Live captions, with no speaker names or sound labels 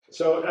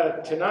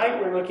So tonight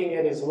we're looking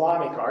at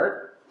Islamic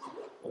art.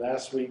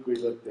 Last week we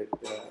looked at,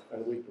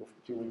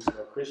 2 weeks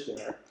ago, Christian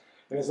art.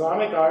 And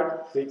Islamic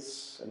art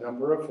takes a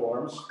number of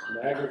forms, from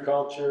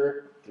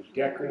agriculture to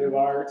decorative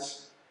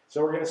arts.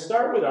 So we're going to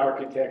start with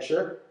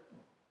architecture,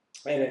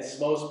 and its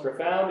most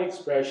profound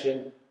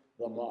expression,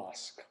 the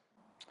mosque.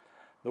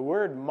 The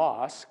word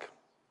mosque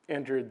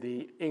entered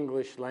the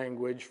English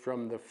language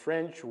from the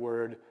French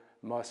word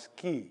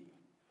mosquée,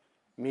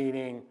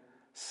 meaning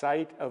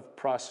site of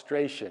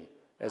prostration,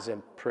 as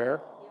in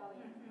prayer,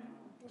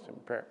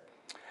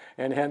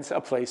 and hence a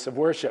place of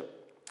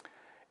worship.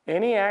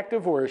 Any act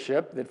of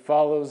worship that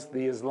follows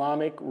the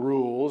Islamic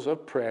rules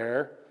of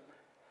prayer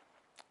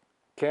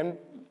can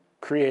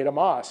create a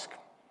mosque.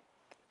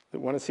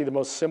 You want to see the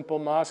most simple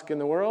mosque in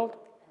the world?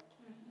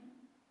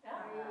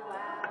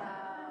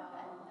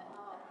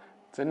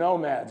 It's a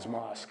nomad's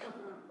mosque.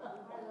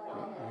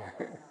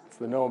 It's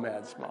the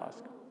nomad's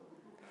mosque.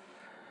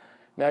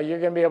 Now, you're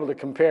going to be able to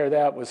compare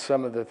that with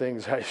some of the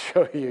things I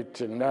show you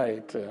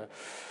tonight.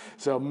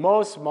 So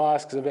most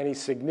mosques of any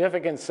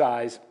significant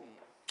size,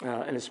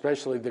 and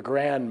especially the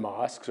grand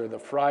mosques, or the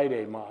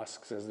Friday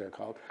mosques as they're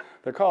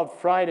called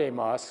Friday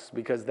mosques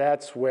because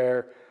that's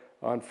where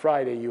on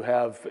Friday you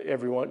have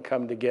everyone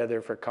come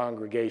together for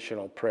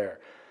congregational prayer.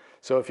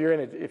 So if you're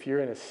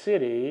in a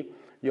city,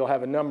 you'll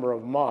have a number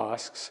of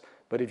mosques,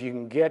 but if you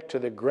can get to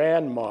the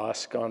grand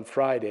mosque on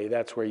Friday,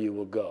 that's where you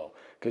will go,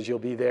 because you'll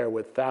be there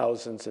with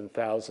thousands and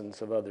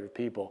thousands of other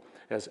people,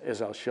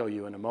 as I'll show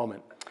you in a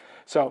moment.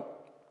 So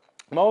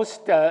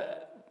most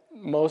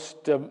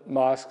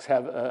mosques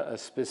have a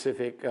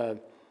specific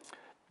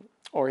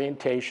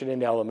orientation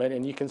and element,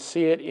 and you can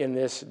see it in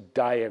this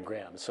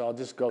diagram. So I'll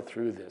just go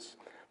through this,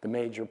 the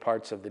major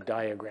parts of the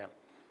diagram.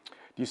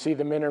 Do you see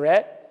the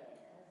minaret?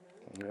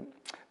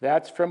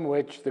 That's from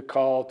which the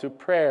call to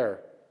prayer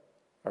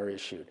are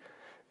issued.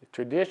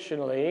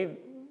 Traditionally,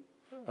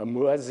 a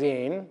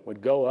muezzin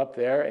would go up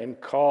there and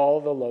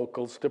call the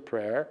locals to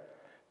prayer.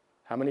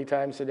 How many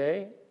times a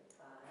day?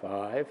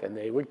 5, and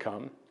they would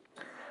come.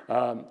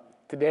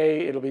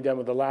 Today, it'll be done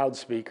with a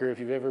loudspeaker. If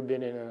you've ever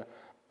been in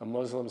a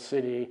Muslim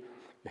city,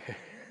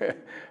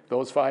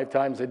 those 5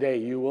 times a day,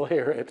 you will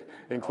hear it,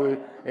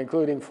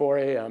 including 4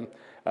 a.m.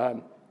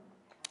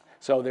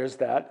 So there's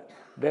that.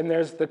 Then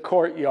there's the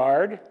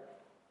courtyard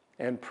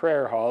and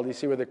prayer hall. Do you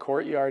see where the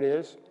courtyard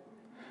is?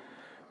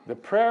 The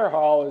prayer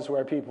hall is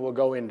where people will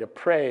go in to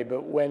pray,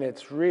 but when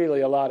it's really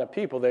a lot of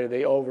people there,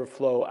 they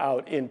overflow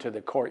out into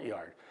the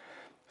courtyard.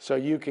 So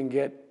you can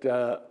get,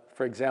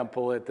 for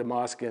example, at the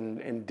mosque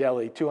in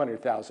Delhi,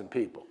 200,000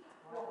 people.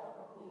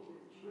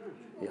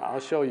 Yeah,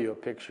 I'll show you a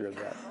picture of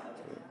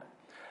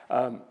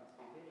that.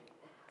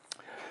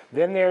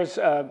 Then there's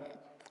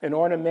an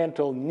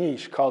ornamental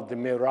niche called the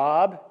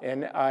mihrab,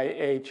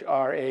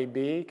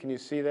 N-I-H-R-A-B. Can you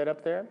see that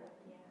up there?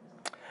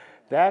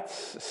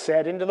 That's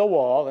set into the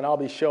wall, and I'll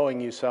be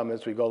showing you some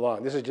as we go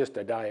along. This is just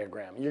a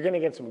diagram. You're going to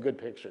get some good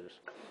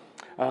pictures.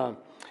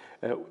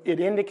 It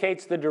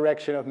indicates the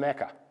direction of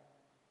Mecca.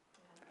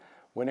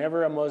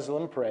 Whenever a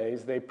Muslim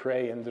prays, they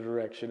pray in the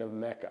direction of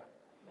Mecca.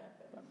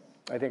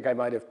 I think I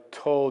might have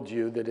told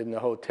you that in the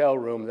hotel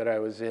room that I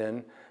was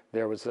in,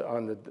 there was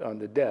on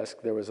the desk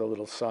there was a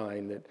little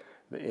sign that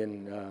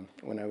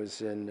when I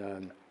was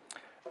in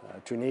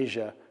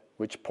Tunisia,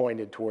 which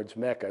pointed towards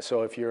Mecca.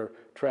 So if you're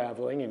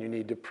traveling and you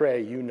need to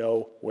pray, you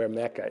know where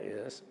Mecca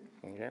is.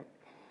 Okay?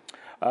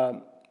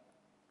 And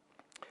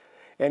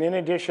in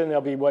addition,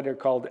 there'll be what are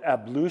called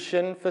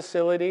ablution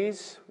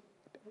facilities.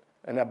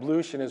 An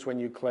ablution is when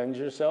you cleanse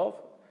yourself,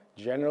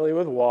 generally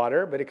with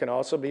water, but it can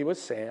also be with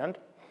sand.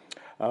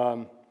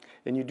 And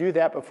you do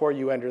that before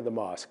you enter the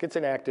mosque. It's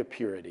an act of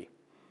purity.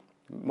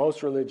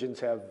 Most religions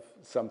have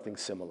something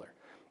similar.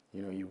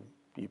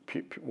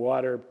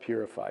 Water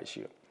purifies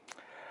you.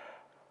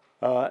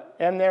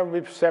 And there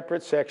will be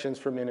separate sections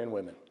for men and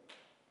women.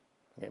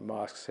 Okay,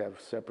 mosques have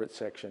separate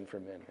section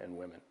for men and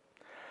women.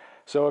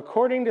 So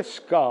according to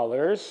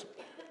scholars,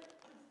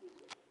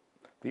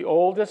 the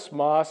oldest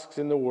mosques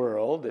in the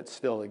world that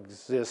still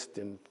exist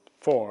in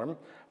form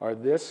are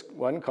this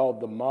one called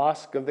the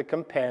Mosque of the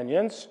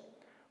Companions,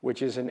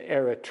 which is in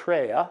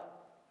Eritrea.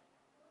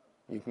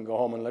 You can go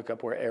home and look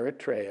up where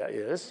Eritrea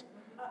is.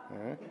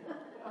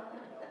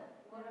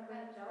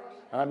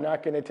 I'm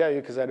not going to tell you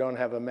because I don't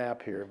have a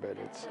map here, but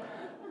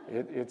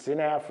it's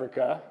in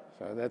Africa,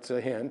 so that's a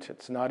hint.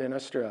 It's not in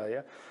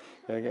Australia.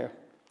 Okay.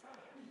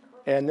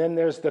 And then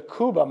there's the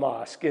Quba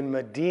Mosque in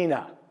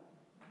Medina.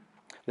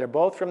 They're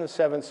both from the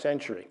 7th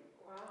century.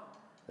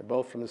 They're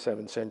both from the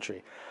 7th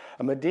century.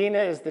 Medina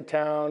is the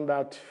town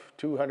about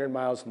 200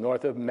 miles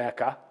north of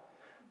Mecca,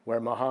 where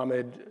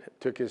Muhammad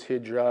took his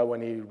hijrah when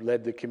he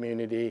led the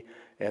community,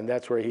 and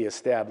that's where he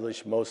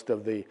established most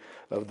of the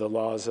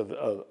laws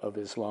of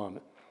Islam.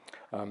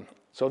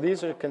 So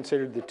these are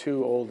considered the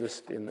 2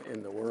 oldest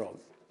in the world.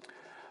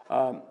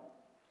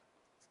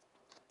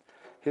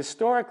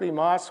 Historically,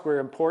 mosques were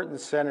important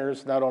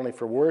centers not only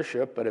for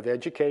worship, but of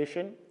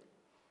education,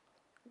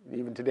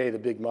 Even today, the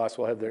big mosques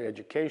will have their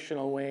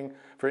educational wing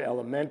for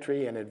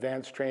elementary and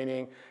advanced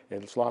training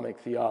in Islamic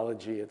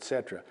theology,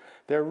 etc.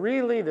 They're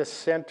really the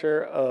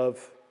center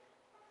of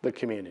the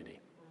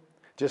community,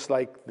 just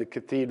like the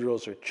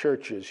cathedrals or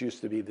churches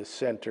used to be the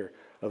center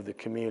of the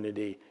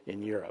community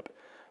in Europe.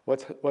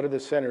 What are the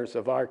centers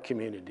of our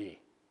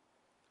community?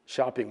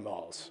 Shopping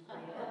malls.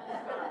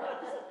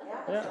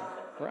 Yeah,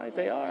 right,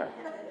 they are.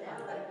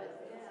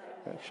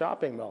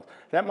 Shopping malls.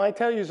 That might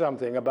tell you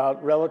something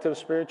about relative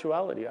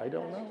spirituality. I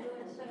don't know.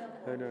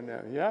 I don't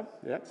know. Yeah,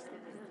 yes.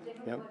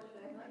 Yeah.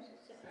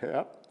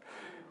 Yeah.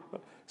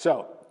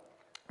 So,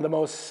 the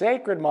most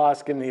sacred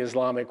mosque in the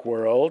Islamic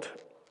world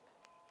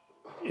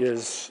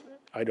is,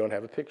 I don't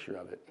have a picture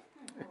of it.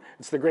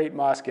 It's the Great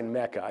Mosque in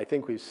Mecca. I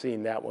think we've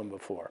seen that one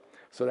before,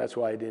 so that's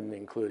why I didn't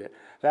include it.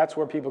 That's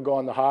where people go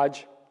on the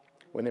Hajj,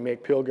 when they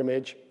make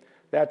pilgrimage.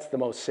 That's the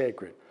most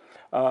sacred.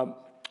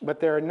 But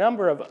there are a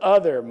number of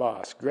other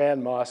mosques,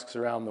 grand mosques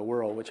around the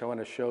world, which I want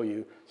to show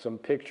you some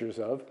pictures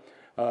of.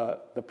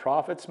 The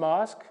Prophet's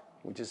Mosque,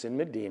 which is in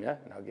Medina,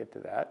 and I'll get to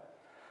that.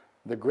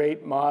 The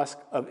Great Mosque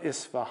of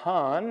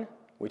Isfahan,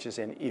 which is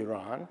in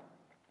Iran.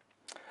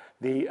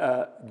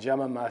 The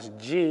Jameh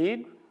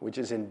Masjid, which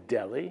is in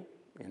Delhi,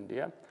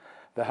 India.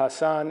 The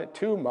Hassan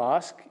II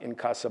Mosque in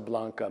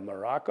Casablanca,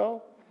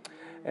 Morocco.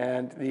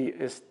 And the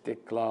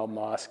Istiqlal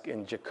Mosque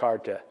in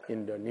Jakarta,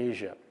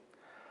 Indonesia.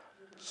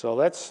 So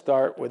let's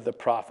start with the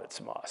Prophet's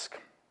Mosque,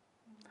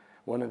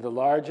 one of the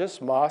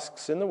largest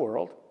mosques in the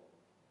world.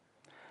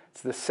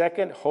 It's the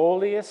second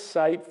holiest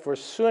site for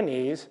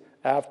Sunnis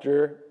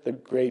after the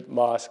Great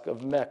Mosque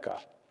of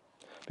Mecca,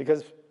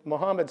 because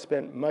Muhammad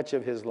spent much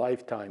of his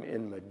lifetime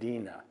in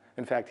Medina.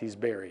 In fact, he's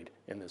buried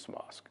in this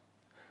mosque.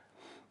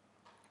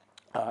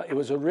 It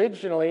was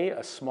originally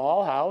a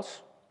small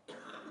house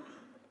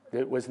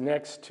that was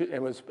next to,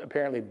 and was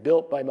apparently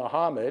built by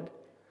Muhammad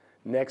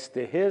next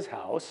to his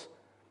house.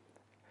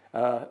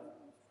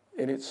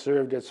 And it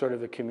served as sort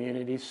of a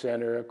community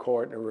center, a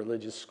court, and a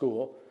religious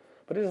school.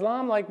 But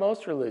Islam, like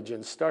most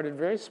religions, started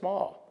very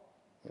small.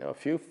 You know,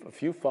 a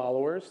few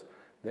followers,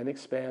 then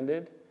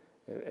expanded.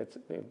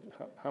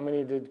 How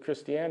many did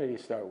Christianity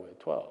start with?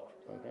 12.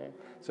 Okay,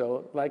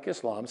 so like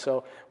Islam.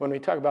 So when we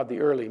talk about the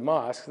early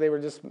mosques, they were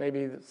just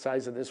maybe the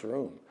size of this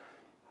room.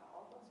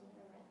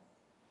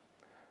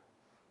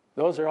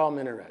 Those are all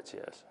minarets,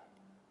 yes.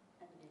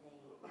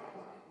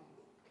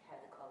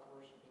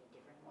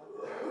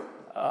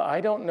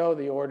 I don't know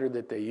the order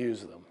that they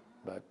use them,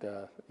 but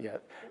yeah.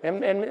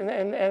 And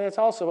it's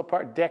also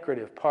a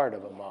decorative part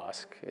of a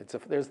mosque.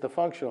 There's the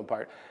functional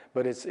part,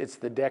 but it's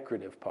the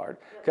decorative part.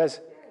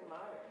 Because,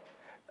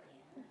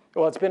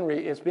 well, it's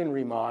been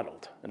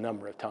remodeled a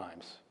number of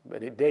times,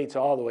 but it dates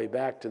all the way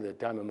back to the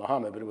time of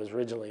Muhammad, but it was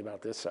originally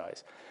about this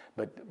size.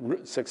 But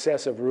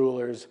successive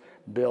rulers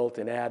built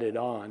and added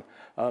on.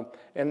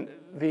 And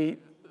the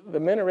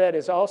minaret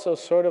is also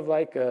sort of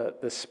like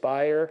the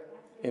spire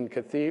in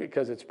cathedral,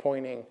 because it's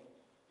pointing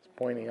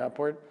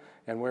upward,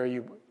 and where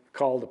you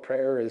call the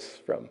prayer is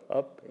from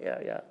up.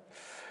 Yeah.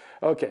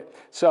 Okay,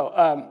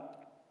 so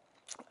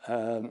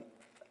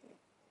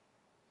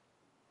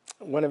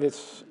one of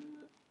its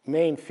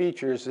main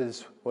features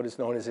is what is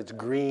known as its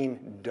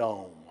green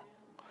dome.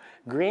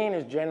 Green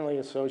is generally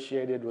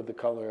associated with the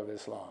color of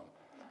Islam.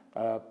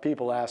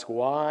 People ask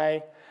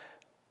why.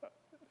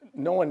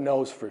 No one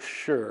knows for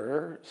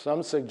sure.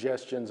 Some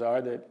suggestions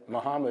are that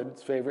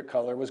Muhammad's favorite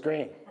color was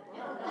green,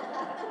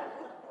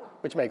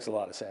 which makes a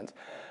lot of sense.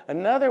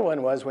 Another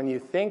one was when you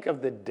think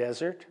of the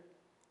desert,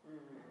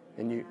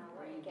 and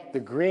the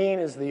green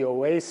is the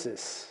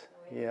oasis.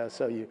 Yeah,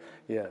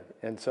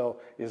 and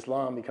so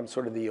Islam becomes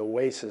sort of the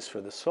oasis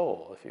for the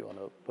soul, if you want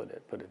to put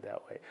it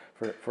that way,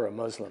 for a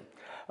Muslim.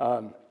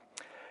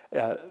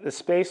 The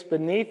space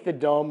beneath the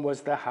dome was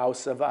the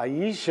house of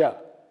Aisha,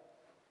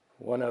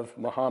 one of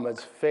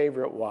Muhammad's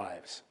favorite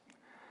wives.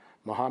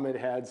 Muhammad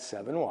had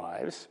 7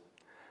 wives.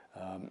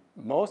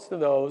 Most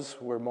of those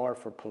were more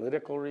for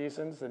political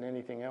reasons than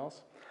anything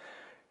else.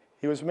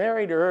 He was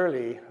married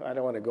early, I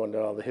don't want to go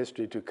into all the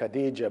history, to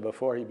Khadija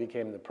before he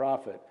became the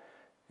prophet.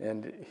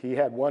 And he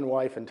had 1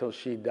 wife until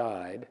she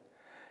died.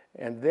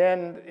 And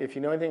then, if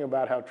you know anything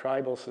about how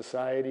tribal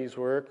societies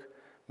work,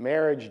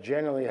 marriage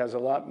generally has a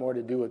lot more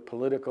to do with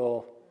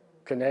political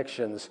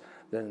connections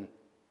than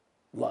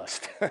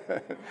lust.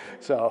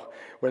 So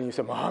when you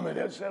say Muhammad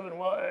had 7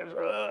 wives,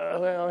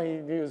 well,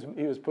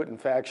 he was putting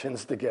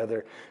factions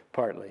together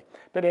partly.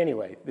 But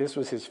anyway, this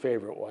was his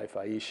favorite wife,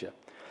 Aisha.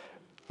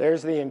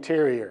 There's the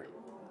interior.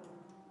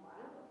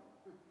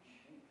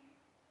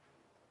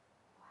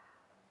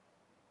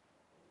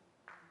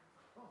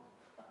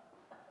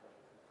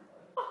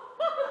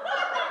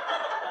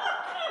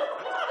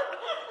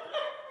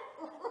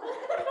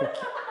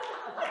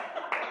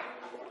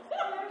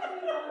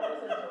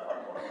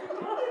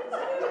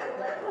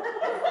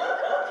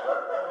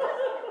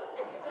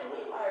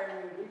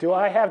 Do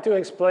I have to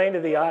explain to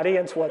the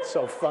audience what's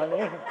so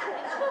funny?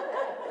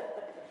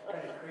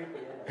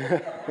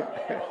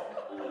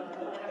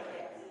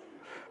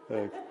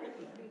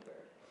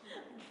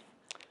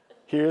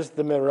 Here's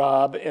the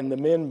mihrab and the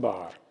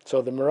minbar.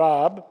 So the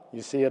mihrab,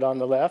 you see it on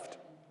the left.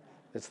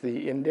 It's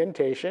the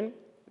indentation,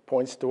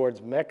 points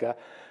towards Mecca.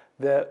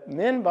 The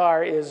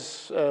minbar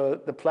is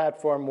the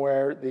platform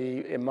where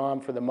the imam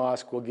for the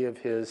mosque will give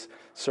his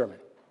sermon.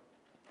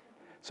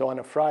 So on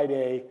a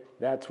Friday,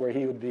 that's where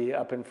he would be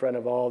up in front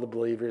of all the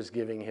believers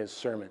giving his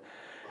sermon.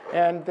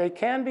 And they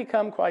can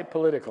become quite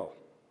political.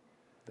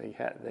 They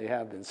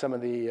have been. Some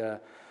of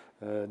the,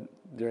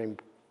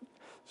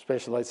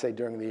 especially let's say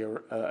during the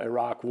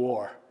Iraq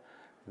War,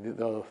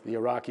 the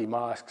Iraqi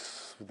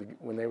mosques,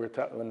 when they were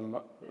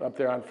up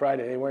there on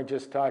Friday, they weren't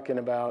just talking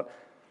about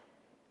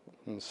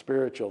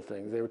spiritual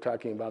things. They were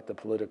talking about the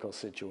political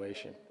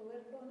situation.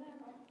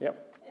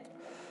 Yep.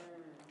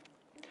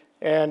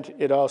 And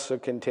it also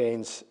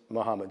contains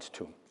Muhammad's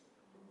tomb,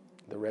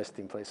 the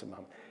resting place of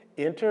Muhammad.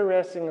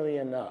 Interestingly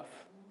enough,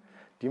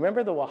 do you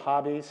remember the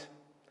Wahhabis?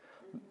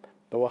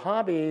 The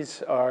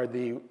Wahhabis are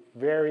the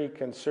very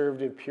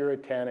conservative,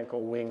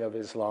 puritanical wing of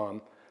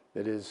Islam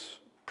that is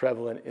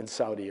prevalent in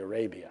Saudi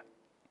Arabia.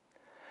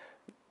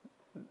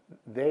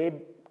 They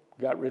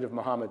got rid of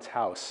Muhammad's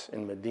house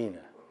in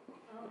Medina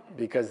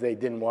because they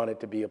didn't want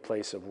it to be a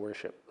place of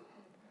worship.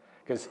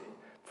 Because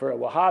for a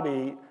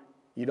Wahhabi,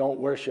 you don't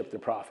worship the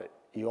Prophet.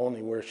 You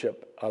only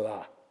worship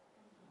Allah.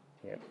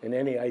 Yeah. And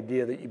any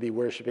idea that you'd be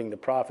worshiping the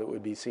Prophet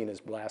would be seen as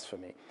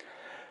blasphemy.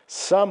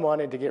 Some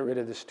wanted to get rid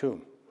of this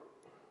tomb.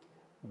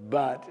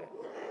 But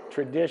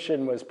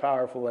tradition was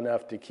powerful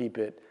enough to keep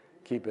it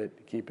going.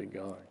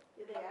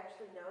 Do they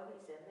actually know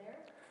he's in there?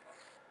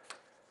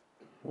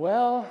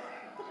 Well,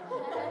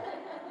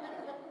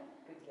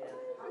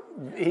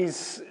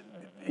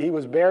 he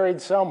was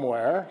buried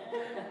somewhere,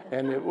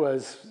 and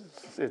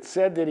it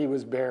said that he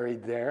was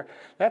buried there.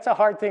 That's a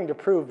hard thing to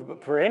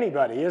prove for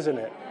anybody, isn't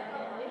it?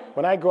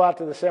 When I go out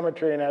to the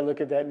cemetery and I look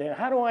at that name,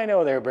 how do I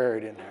know they're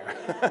buried in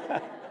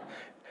there?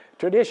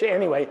 Tradition,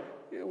 anyway,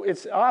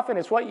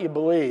 it's what you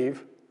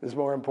believe is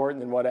more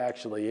important than what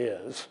actually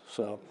is.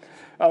 So,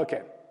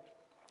 okay.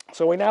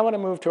 So we now want to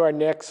move to our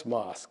next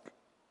mosque.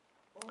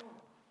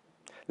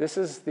 This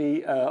is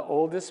the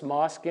oldest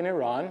mosque in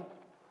Iran.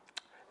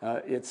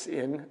 It's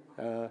in,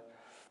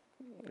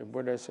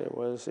 where did I say it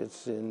was?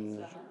 It's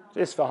in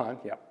Isfahan,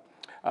 yeah.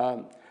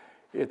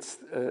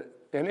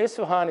 And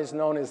Isfahan is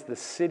known as the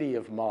city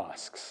of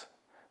mosques.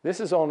 This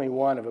is only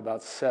one of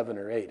about 7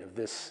 or 8 of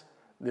this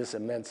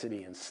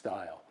immensity and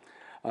style.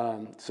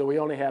 So we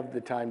only have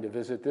the time to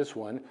visit this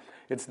one.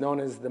 It's known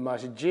as the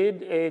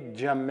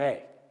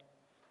Masjid-E-Jameh.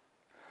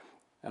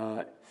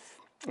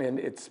 And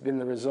it's been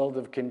the result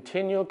of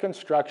continual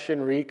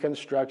construction,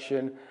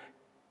 reconstruction.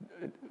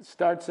 It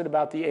starts at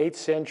about the 8th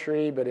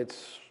century, but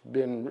it's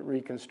been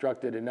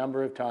reconstructed a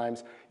number of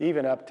times.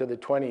 Even up to the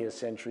 20th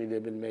century,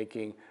 they've been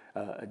making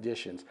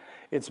additions.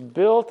 It's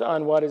built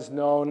on what is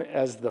known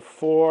as the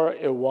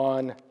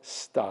 4-Iwan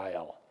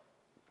style.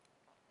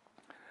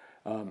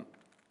 And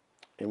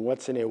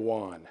what's an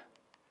Iwan?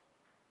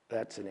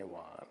 That's an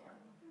Iwan.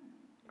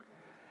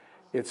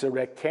 It's a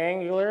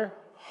rectangular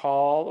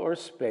hall or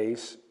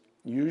space,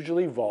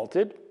 usually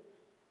vaulted,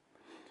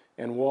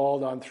 and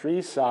walled on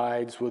 3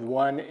 sides with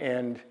one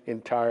end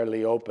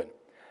entirely open.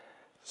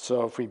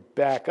 So if we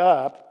back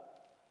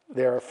up,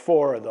 there are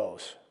 4 of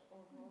those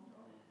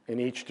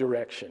in each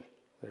direction.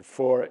 There are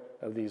 4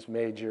 of these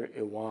major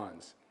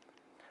Iwans.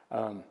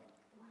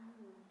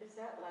 Is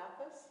that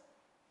lapis?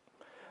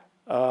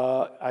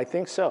 I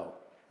think so,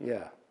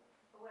 yeah.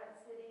 What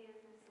city is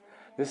this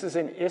in? This is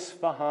in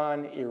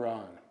Isfahan,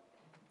 Iran.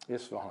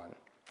 Isfahan.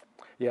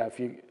 Yeah, if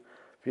you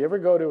ever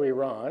go to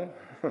Iran,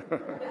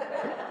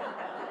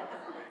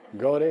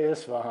 go to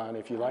Isfahan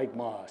if you like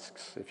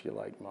mosques.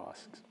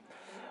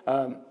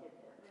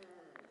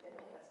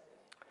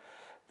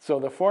 So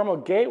the formal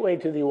gateway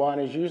to the Iwan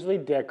is usually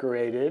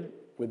decorated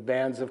with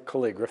bands of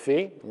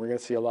calligraphy. We're going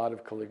to see a lot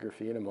of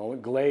calligraphy in a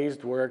moment,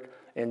 glazed work,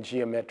 and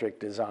geometric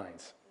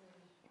designs.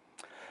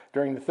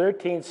 During the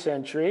 13th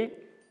century,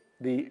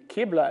 the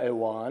Qibla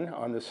Iwan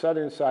on the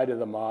southern side of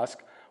the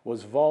mosque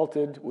was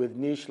vaulted with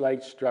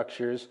niche-like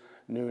structures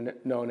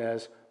known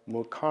as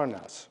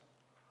muqarnas.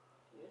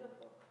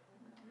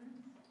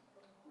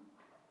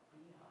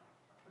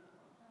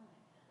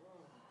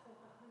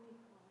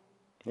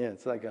 Yeah,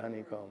 it's like a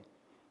honeycomb.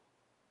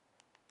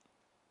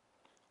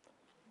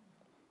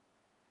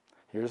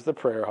 Here's the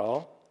prayer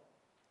hall.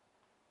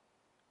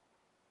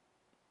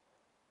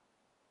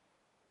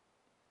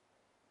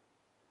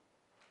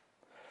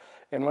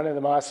 And one of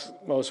the mosque's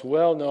most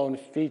well-known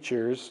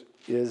features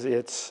is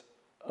its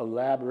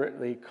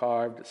elaborately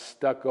carved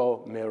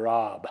stucco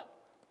mihrab,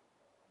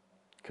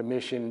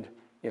 commissioned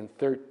in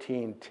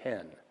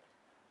 1310.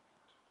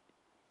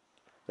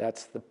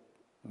 That's the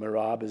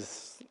mihrab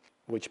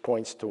which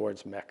points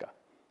towards Mecca.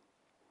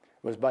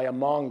 It was by a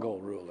Mongol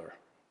ruler.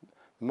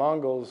 The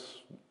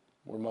Mongols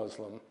were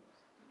Muslim.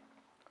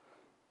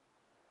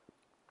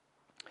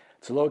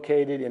 It's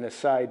located in a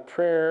side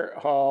prayer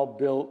hall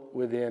built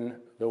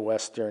within the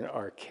western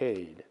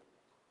arcade.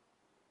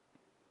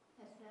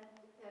 Has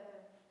that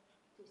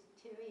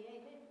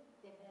deteriorated?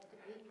 They've had to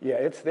be...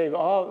 Yeah, they've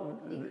all...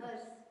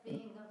 Because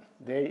being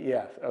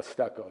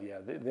Stucco, yeah.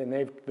 Then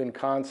they've been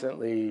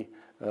constantly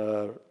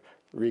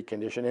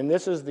reconditioned. And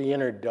this is the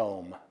inner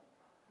dome.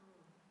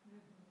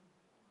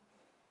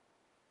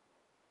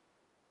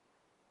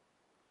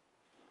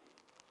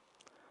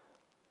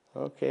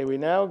 Okay, we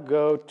now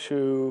go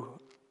to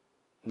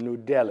New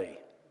Delhi.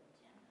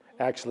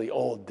 Actually,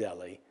 Old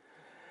Delhi.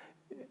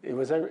 It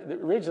was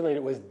originally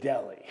it was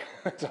Delhi.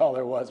 That's all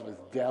there was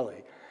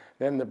Delhi.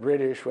 Then the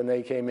British, when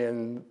they came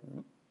in,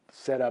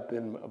 set up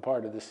in a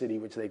part of the city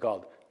which they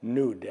called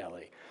New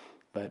Delhi.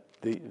 But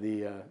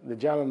the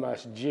Jama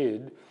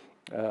Masjid,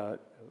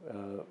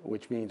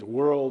 which means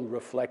world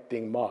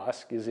reflecting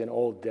mosque, is in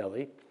Old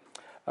Delhi.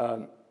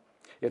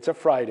 It's a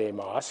Friday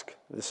mosque.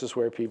 This is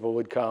where people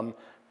would come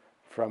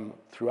from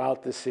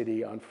throughout the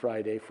city on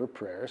Friday for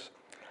prayers.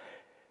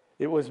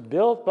 It was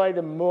built by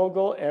the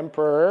Mughal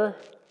emperor.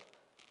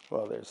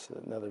 Well, there's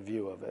another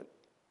view of it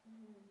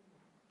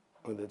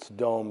with its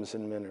domes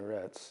and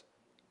minarets.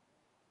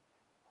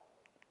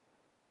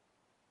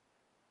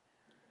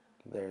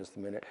 There's the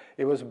minaret.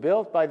 It was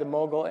built by the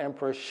Mughal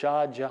emperor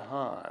Shah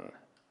Jahan.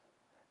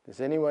 Does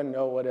anyone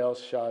know what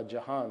else Shah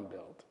Jahan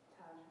built?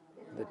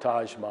 The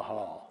Taj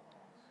Mahal.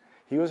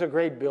 He was a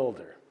great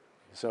builder.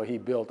 So he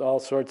built all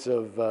sorts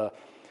of,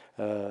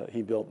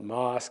 he built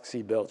mosques,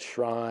 he built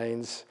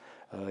shrines,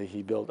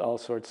 he built all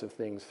sorts of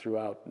things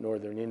throughout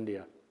northern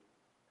India.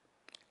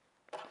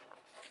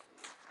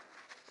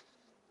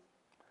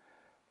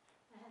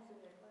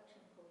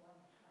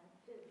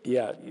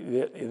 Yeah,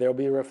 there'll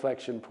be a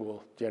reflection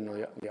pool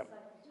generally. Yep.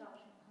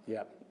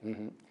 Yep.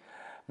 Mm-hmm.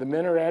 The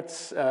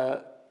minarets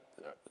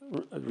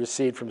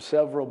recede from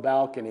several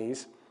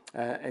balconies,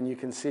 and you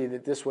can see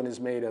that this one is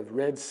made of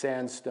red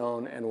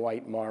sandstone and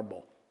white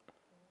marble.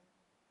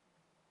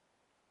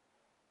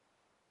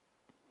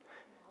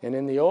 And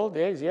in the old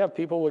days, yeah,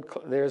 people would.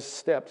 There's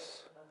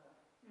steps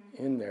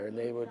in there, and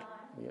they would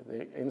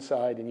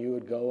inside, and you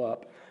would go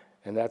up,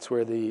 and that's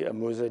where the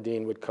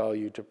Muezzin would call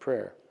you to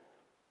prayer.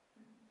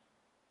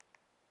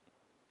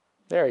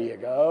 There you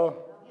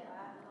go.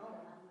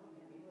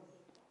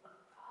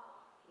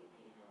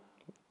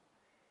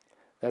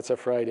 That's a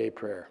Friday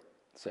prayer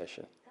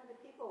session. Now, do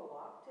people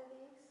walk to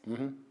these?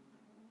 Mm-hmm.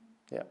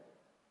 Yeah.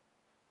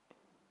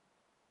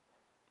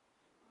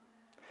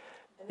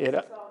 And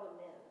this is all the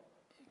men?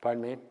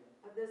 Pardon me?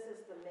 This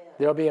is the men?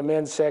 There'll be a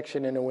men's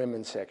section and a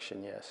women's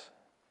section, yes.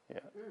 Yeah.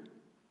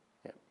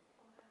 Yeah.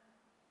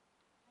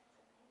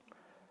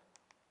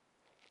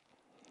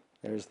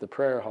 There's the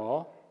prayer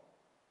hall.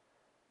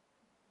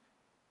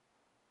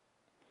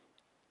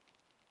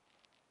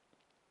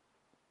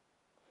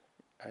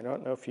 I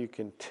don't know if you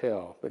can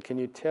tell, but can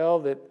you tell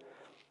that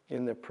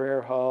in the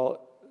prayer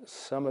hall,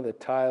 some of the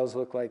tiles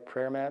look like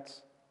prayer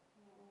mats?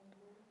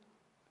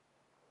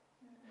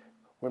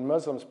 When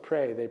Muslims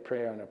pray, they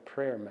pray on a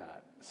prayer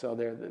mat. So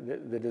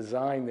the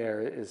design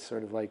there is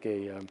sort of like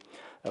a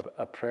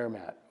prayer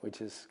mat, which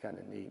is kind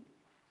of neat.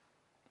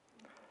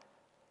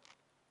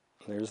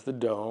 There's the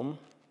dome.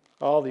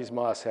 All these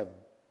mosques have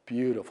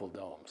beautiful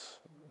domes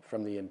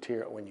from the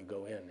interior when you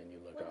go in and you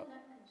look up.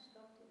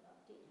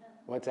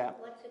 What's that?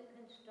 What's it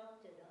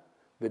constructed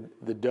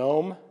of? The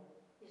dome?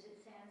 Is it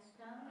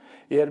sandstone?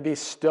 Yeah, it'd be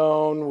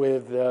stone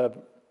with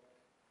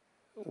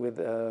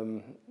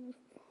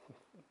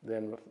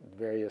then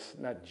various,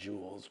 not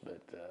jewels,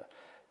 but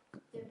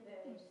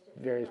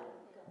various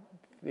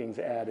things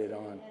added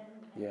on.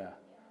 Yeah,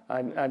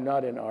 I'm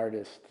not an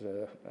artist.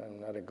 I'm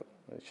not I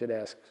should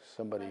ask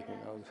somebody who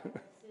knows.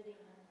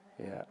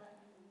 Yeah.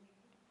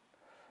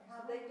 So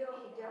they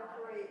don't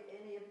decorate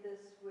any of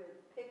this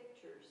with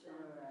pictures, then?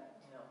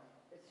 No.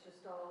 It's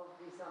just all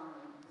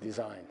design.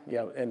 Design,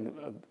 yeah, and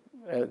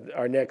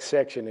our next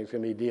section is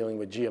going to be dealing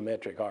with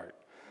geometric art,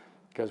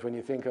 because when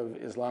you think of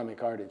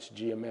Islamic art, it's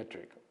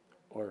geometric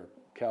or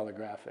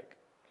calligraphic.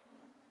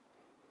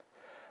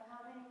 How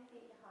many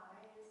feet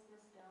high is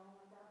this dome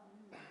about?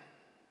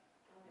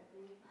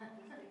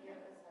 Just to give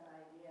us an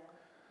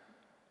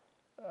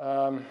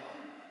idea.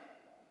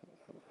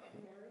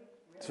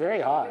 It's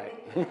very high.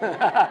 That's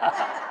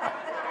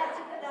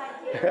a good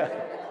idea.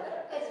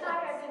 It's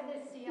higher than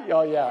this.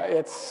 Oh yeah,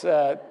 it's 3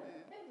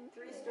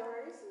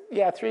 stories?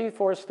 yeah,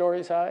 3-4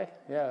 stories high.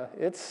 Yeah,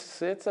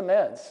 it's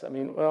immense. I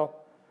mean,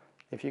 well,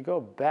 if you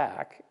go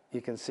back,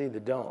 you can see the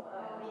dome.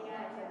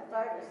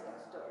 5 or 6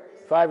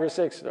 stories. 5 or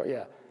 6 stories,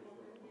 yeah.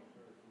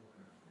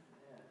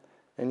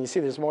 And you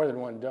see, there's more than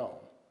one dome.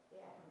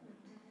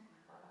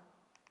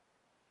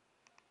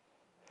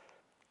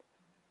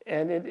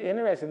 And it's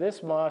interesting,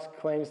 this mosque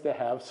claims to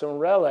have some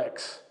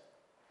relics,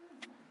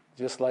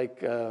 just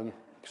like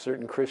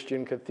certain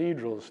Christian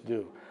cathedrals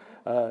do.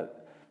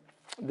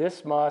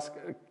 This mosque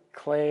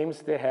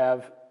claims to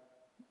have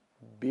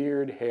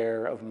beard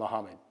hair of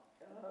Muhammad.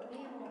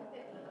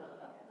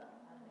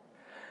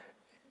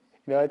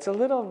 You know, it's a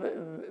little,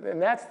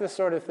 and that's the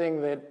sort of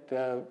thing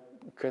that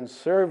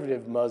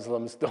conservative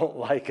Muslims don't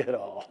like at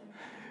all,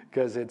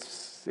 because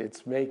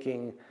it's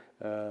making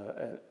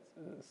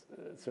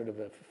sort of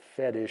a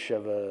fetish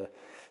of a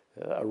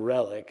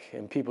relic,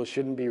 and people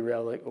shouldn't be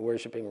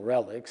worshiping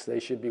relics. They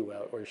should be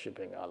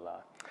worshiping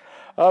Allah.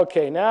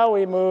 Okay, now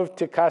we move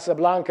to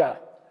Casablanca,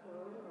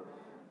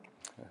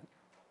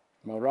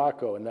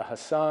 Morocco, and the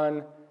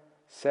Hassan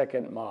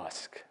II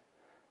Mosque,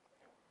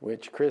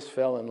 which Chris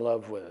fell in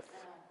love with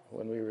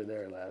when we were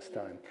there last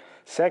time.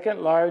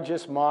 Second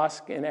largest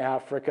mosque in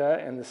Africa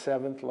and the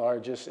seventh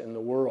largest in the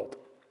world.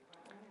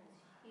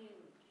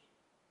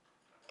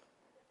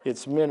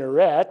 Its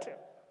minaret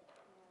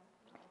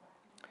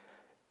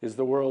is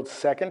the world's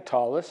second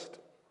tallest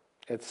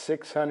at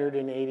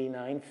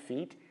 689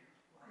 feet.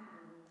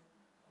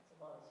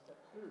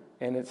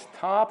 And it's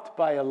topped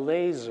by a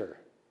laser,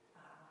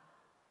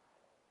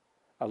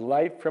 a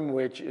light from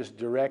which is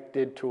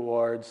directed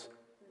towards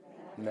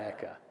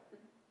Mecca.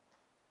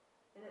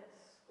 And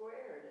it's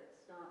squared,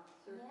 it's not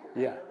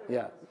circular.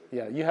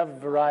 Yeah. You have a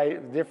variety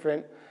of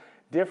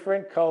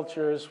different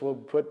cultures will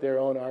put their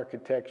own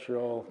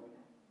architectural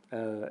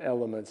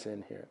elements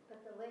in here.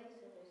 But the laser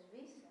is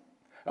recent.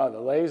 Oh, the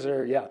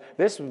laser, yeah.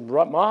 This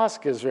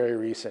mosque is very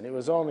recent. It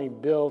was only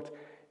built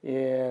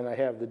in, I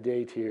have the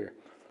date here,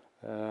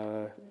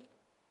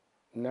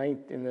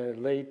 in the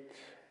late,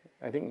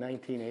 I think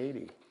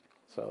 1980.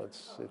 So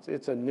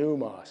it's a new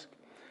mosque.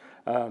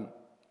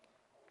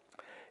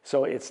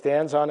 So it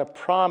stands on a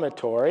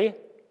promontory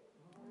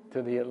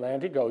to the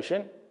Atlantic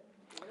Ocean.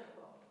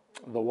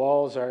 The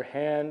walls are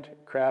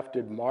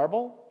handcrafted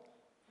marble,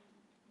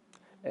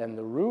 and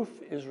the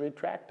roof is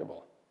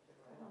retractable.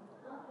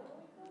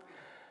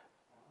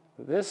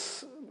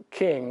 This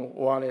king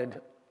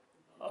wanted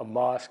a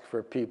mosque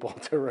for people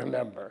to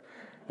remember.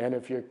 And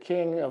if you're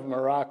king of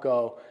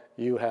Morocco,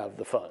 you have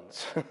the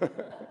funds.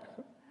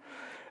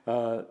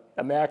 A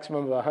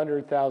maximum of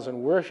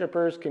 100,000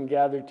 worshipers can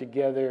gather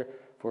together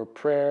for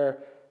prayer,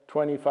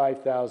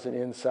 25,000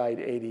 inside,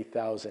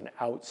 80,000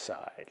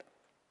 outside.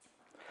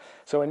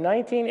 So in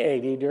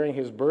 1980, during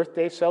his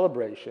birthday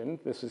celebration,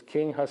 this is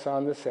King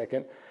Hassan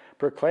II,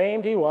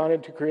 proclaimed he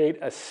wanted to create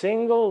a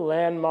single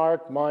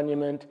landmark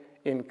monument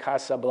in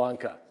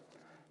Casablanca,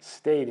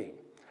 stating,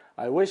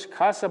 "I wish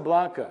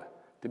Casablanca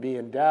to be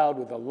endowed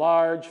with a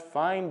large,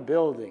 fine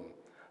building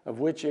of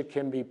which it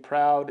can be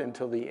proud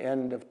until the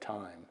end of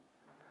time.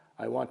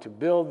 I want to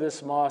build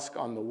this mosque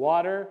on the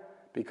water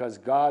because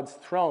God's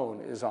throne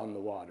is on the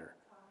water.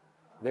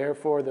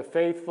 Therefore, the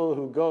faithful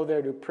who go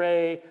there to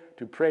pray,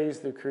 to praise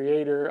the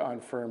Creator on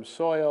firm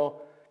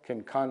soil,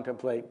 can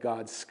contemplate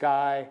God's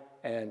sky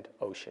and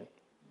ocean."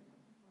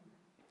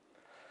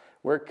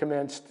 Work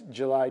commenced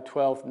July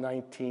 12,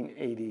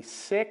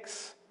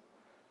 1986,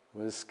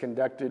 was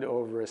conducted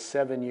over a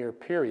 7-year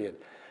period.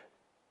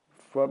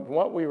 From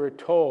what we were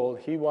told,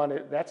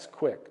 that's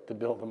quick to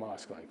build a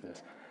mosque like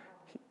this.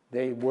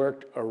 They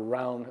worked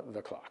around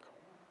the clock.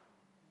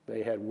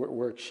 They had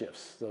work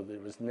shifts, so there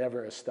was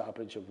never a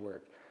stoppage of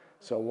work.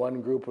 So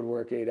one group would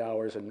work 8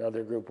 hours,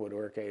 another group would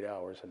work 8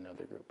 hours,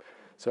 another group.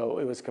 So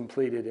it was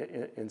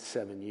completed in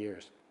 7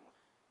 years.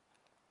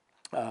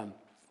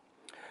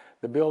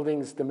 The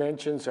building's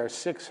dimensions are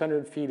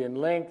 600 feet in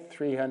length,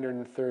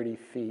 330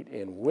 feet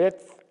in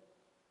width.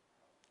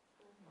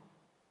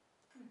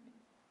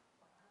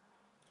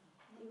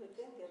 You would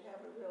think they'd have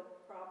a real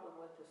problem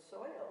with the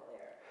soil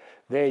there.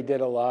 They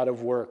did a lot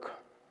of work.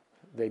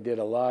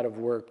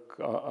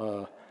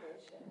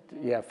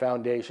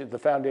 Foundation. The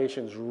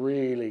foundations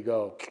really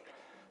go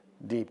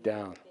deep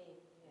down.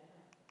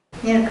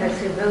 Yeah,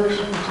 because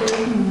erosion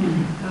too.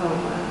 Oh,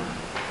 wow.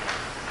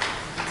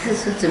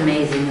 This is what's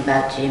amazing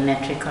about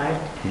geometric art.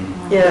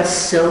 Yes. It's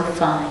so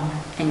fine,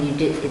 and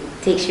it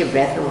takes your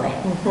breath away.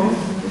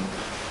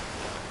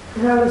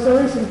 And I was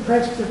always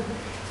impressed that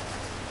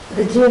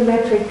the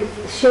geometric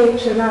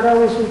shapes are not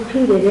always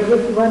repeated.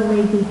 Every one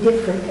may be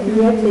different, and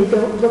yet they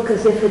don't look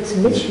as if it's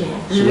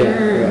mismatched.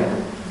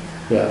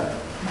 Yeah.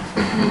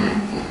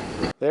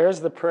 There's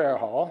the prayer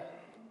hall.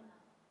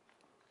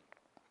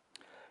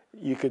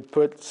 You could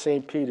put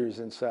St. Peter's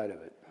inside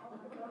of it.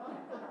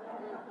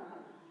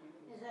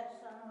 Is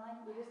that sunlight?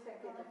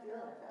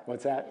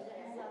 What's that?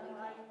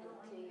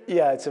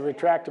 Yeah, it's a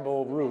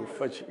retractable roof.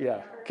 Which,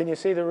 yeah. Can you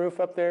see the roof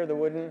up there, the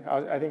wooden?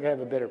 I think I have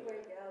a better... Way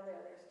down there,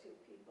 there's two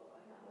people.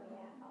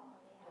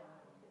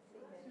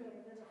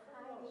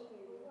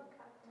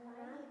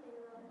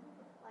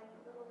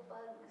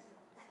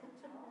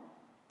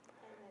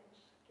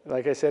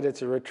 Like I said,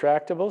 it's a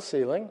retractable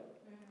ceiling.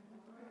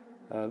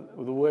 The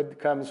wood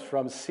comes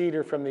from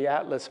cedar from the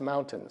Atlas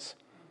Mountains.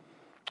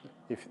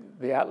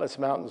 The Atlas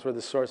Mountains were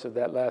the source of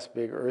that last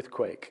big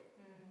earthquake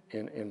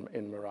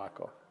in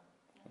Morocco.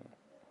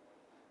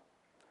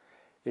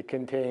 It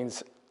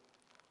contains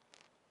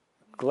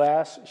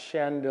glass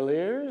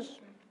chandeliers.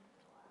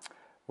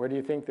 Where do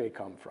you think they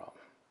come from?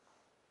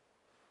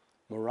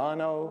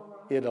 Murano,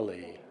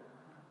 Italy.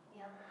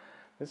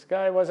 This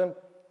guy wasn't...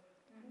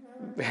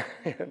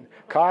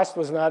 Cost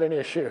was not an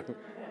issue.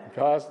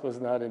 Cost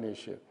was not an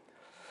issue.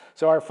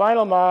 So our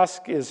final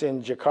mosque is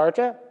in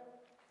Jakarta,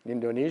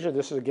 Indonesia.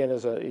 This is, again,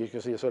 you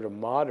can see a sort of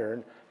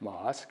modern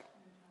mosque.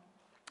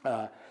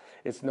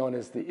 It's known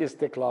as the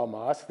Istiqlal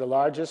Mosque, the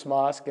largest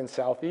mosque in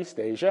Southeast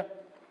Asia,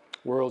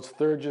 world's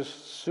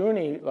largest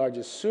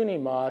Sunni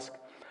mosque,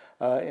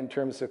 in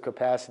terms of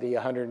capacity,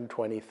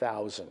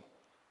 120,000.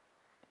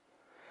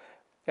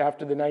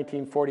 After the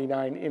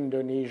 1949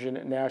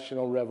 Indonesian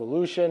National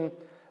Revolution,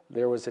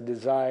 there was a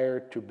desire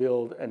to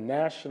build a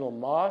national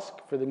mosque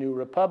for the new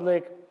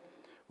republic,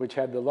 which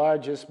had the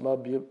largest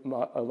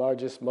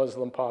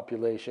Muslim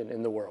population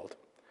in the world.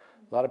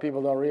 A lot of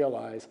people don't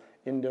realize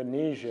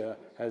Indonesia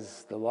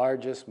has the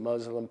largest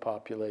Muslim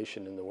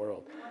population in the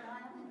world. What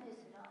island is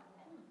it on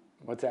then?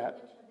 What's that?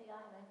 Which of the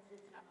islands is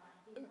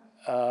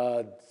it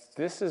on?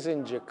 This is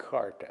in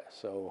Jakarta,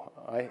 so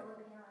I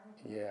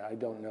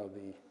don't know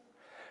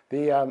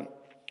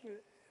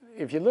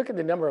if you look at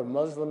the number of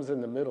Muslims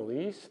in the Middle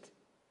East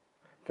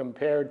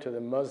compared to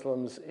the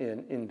Muslims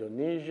in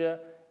Indonesia,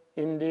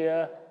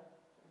 India,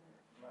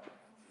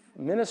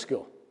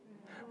 minuscule.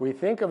 We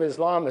think of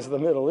Islam as the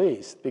Middle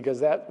East because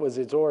that was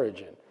its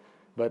origin.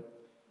 But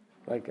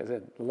like I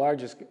said, the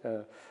largest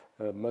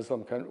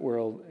Muslim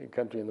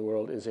country in the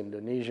world is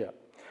Indonesia.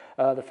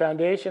 The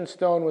foundation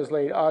stone was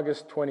laid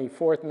August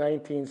 24th,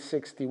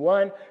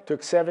 1961.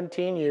 Took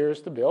 17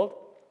 years to build.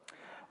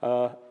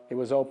 It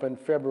was opened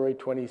February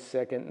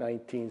 22nd,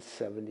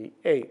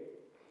 1978.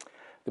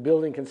 The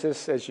building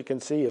consists, as you can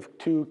see, of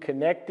two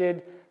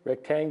connected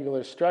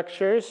rectangular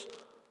structures.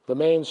 The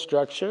main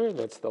structure,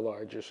 that's the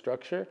larger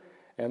structure,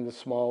 and the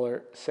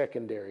smaller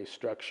secondary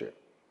structure.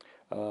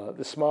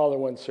 The smaller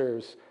one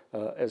serves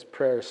as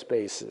prayer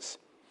spaces.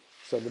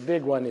 So the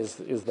big one is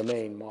the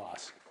main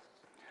mosque.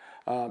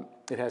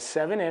 It has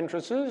 7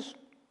 entrances,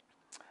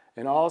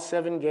 and all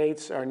 7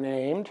 gates are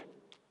named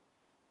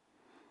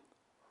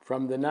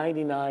from the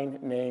 99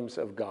 names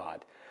of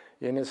God.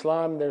 In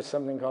Islam, there's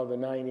something called the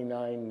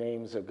 99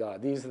 names of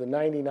God. These are the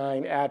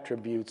 99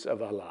 attributes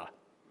of Allah.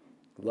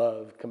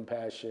 Love,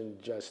 compassion,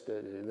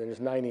 justice.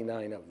 There's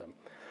 99 of them.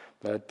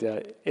 But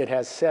it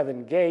has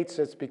 7 gates.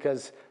 That's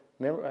because,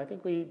 remember, I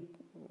think we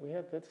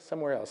had that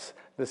somewhere else.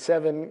 The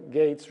 7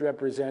 gates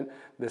represent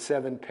the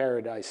 7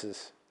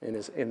 paradises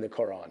in the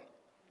Qur'an.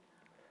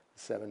 The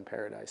 7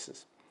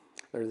 paradises.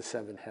 They're the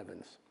 7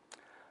 heavens.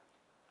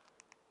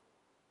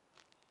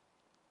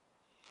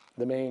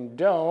 The main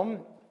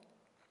dome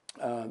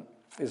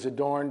is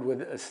adorned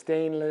with a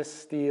stainless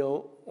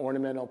steel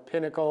ornamental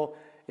pinnacle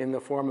in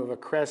the form of a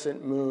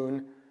crescent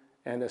moon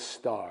and a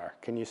star.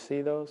 Can you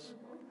see those?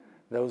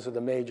 Those are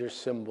the major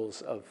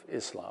symbols of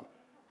Islam,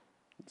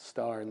 the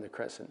star and the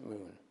crescent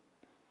moon.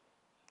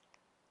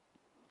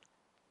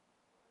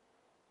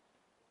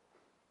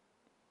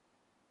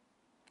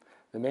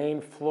 The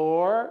main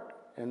floor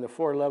and the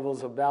 4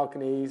 levels of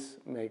balconies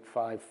make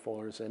 5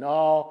 floors in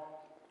all.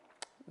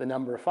 The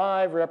number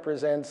 5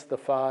 represents the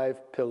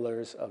 5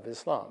 pillars of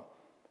Islam,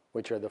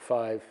 which are the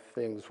 5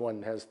 things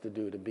one has to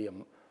do to be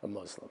a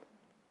Muslim.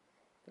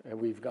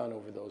 And we've gone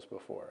over those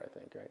before, I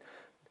think, right?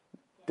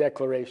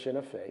 Declaration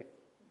of faith,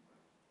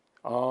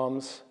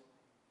 alms,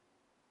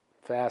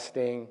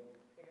 fasting,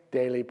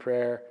 daily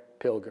prayer,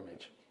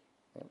 pilgrimage.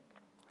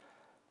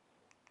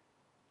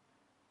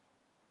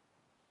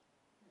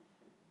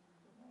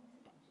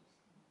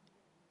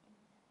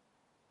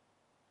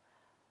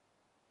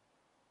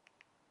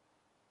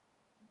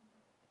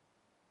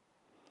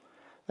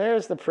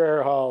 There's the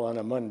prayer hall on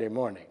a Monday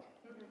morning.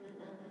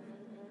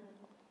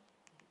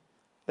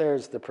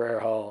 There's the prayer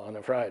hall on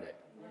a Friday.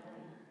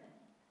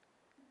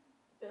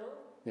 Bill?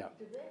 Yeah.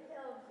 Do they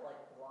have like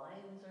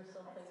lines or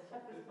something so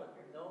people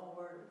know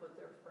where to put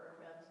their prayer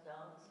mats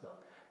down and stuff?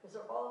 Is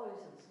there always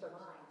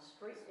instructions,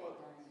 straight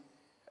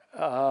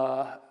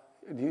lines?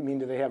 Do you mean,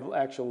 do they have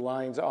actual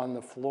lines on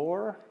the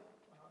floor?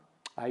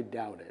 I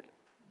doubt it.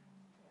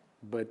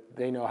 But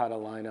they know how to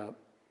line up.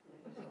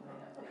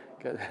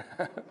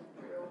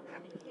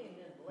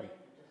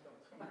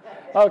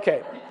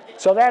 Okay,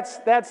 so that's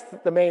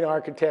the main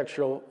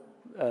architectural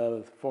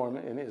form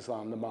in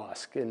Islam, the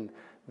mosque. And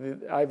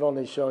I've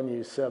only shown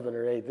you 7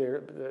 or 8.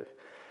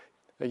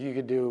 You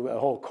could do a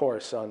whole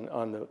course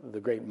on the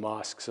great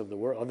mosques of the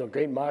world, the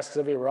great mosques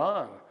of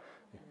Iran,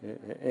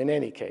 in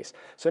any case.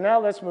 So now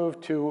let's move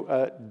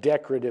to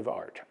decorative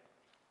art.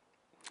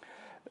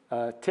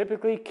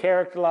 Typically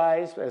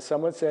characterized, as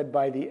someone said,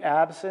 by the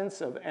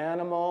absence of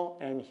animal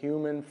and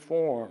human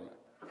form.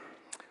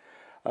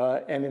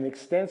 And an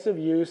extensive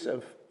use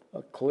of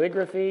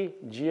calligraphy,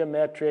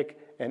 geometric,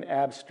 and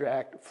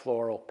abstract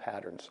floral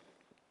patterns.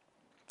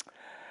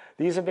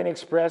 These have been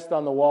expressed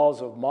on the walls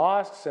of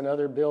mosques and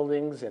other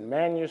buildings, in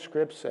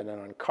manuscripts, and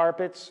on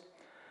carpets.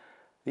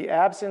 The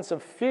absence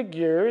of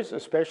figures,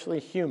 especially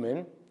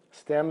human,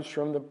 stems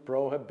from the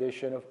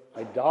prohibition of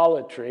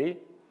idolatry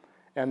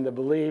and the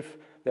belief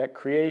that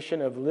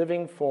creation of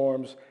living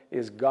forms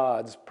is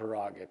God's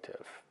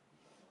prerogative.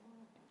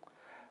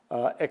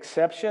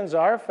 Exceptions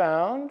are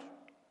found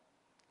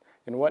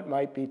in what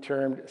might be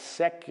termed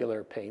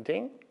secular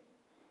painting,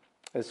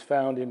 as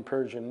found in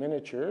Persian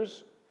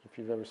miniatures, if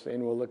you've ever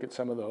seen. We'll look at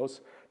some of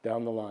those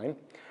down the line,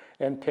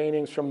 and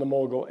paintings from the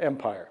Mughal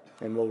Empire,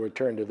 and we'll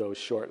return to those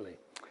shortly.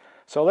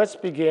 So let's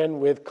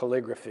begin with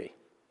calligraphy.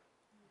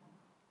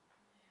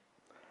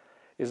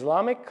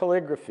 Islamic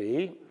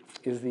calligraphy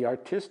is the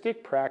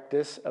artistic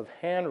practice of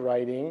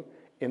handwriting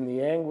in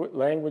the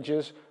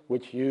languages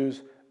which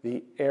use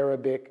the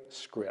Arabic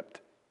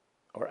script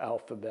or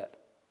alphabet.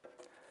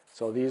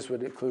 So these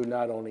would include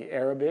not only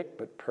Arabic,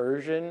 but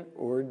Persian,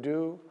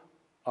 Urdu,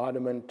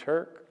 Ottoman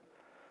Turk.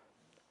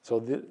 So,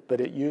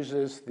 but it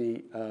uses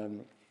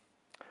that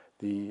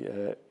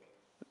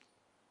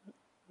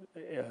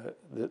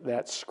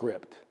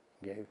script,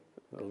 okay,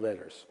 the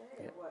letters.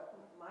 Say, what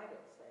might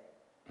it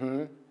say?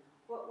 Hmm?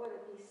 What would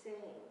it be saying,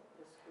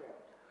 the script?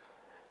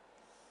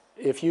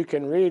 If you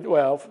can read,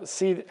 well,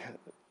 see,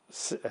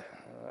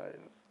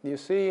 you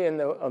see in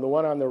the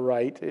one on the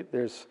right,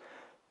 there's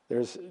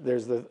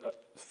the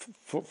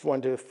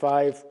 1 to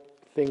 5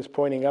 things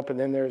pointing up, and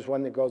then there's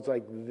one that goes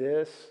like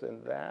this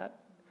and that.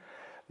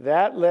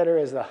 That letter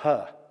is the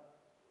H.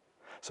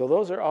 So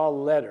those are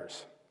all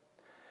letters,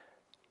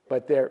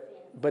 but they're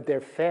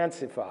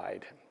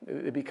fancified.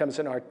 It becomes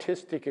an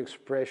artistic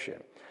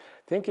expression.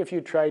 Think if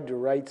you tried to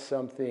write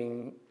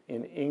something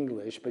in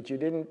English, but you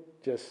didn't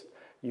just,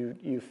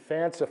 you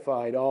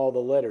fancified all the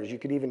letters. You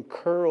could even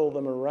curl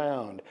them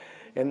around.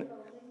 And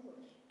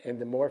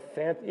the more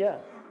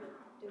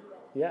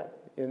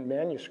in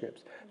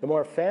manuscripts. The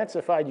more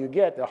fancified you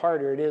get, the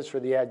harder it is for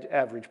the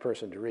average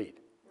person to read.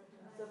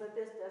 So, but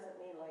this doesn't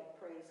mean like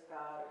praise God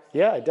or something?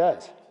 Yeah, it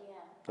does. Yeah.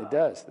 It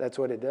does. That's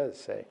what it does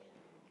say.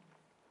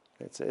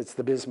 It's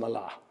the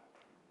Bismillah,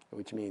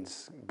 which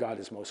means God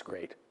is most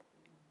great.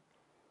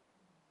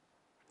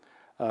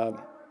 If I were to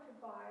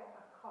buy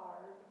a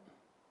card,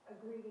 a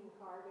greeting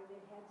card, and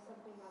it had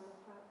something on the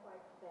front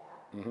like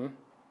that,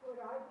 would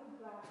I be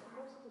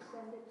blasphemous to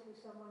send it to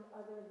someone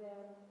other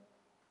than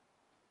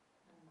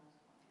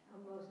a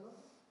Muslim?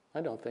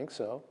 I don't think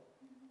so.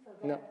 So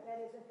No. that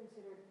isn't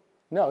considered.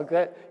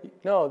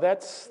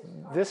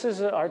 This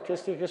is an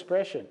artistic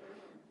expression.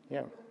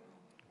 Yeah.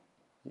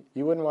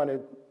 You wouldn't want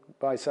to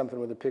buy something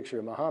with a picture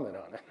of Muhammad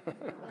on it.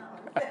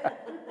 If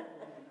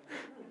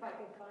I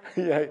could find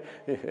yeah.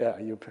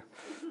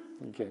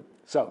 Okay.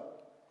 So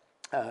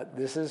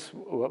this is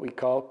what we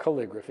call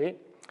calligraphy.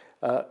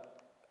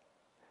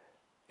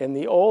 And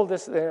the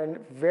oldest, there are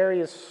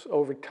various,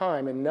 over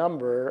time, a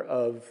number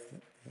of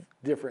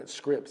different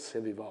scripts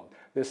have evolved.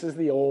 This is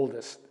the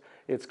oldest.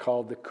 It's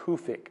called the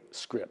Kufic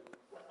script.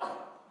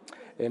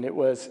 And it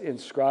was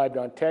inscribed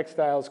on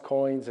textiles,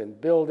 coins, and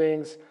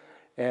buildings.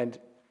 And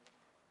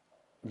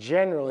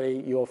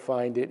generally, you'll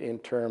find it in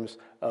terms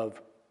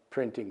of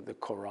printing the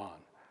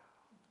Qur'an.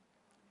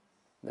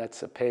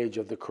 That's a page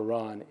of the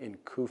Qur'an in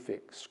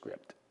Kufic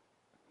script.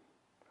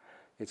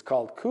 It's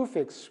called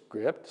Kufic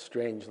script,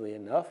 strangely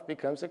enough,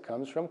 because it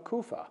comes from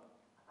Kufa,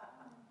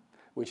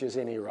 which is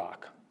in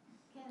Iraq.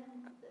 Can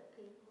the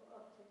people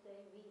of today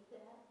read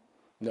that?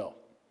 No.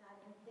 I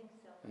don't think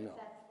so. No.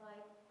 That's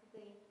like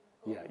the.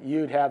 Yeah,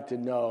 you'd have to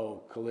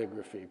know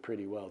calligraphy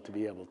pretty well to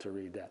be able to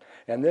read that.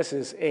 And this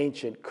is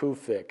ancient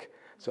Kufic,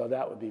 so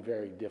that would be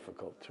very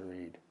difficult to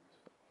read.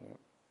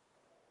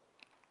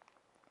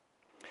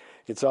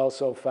 It's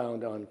also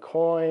found on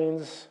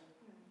coins.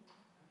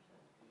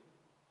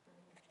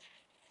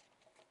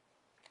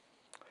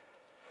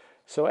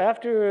 So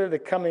after the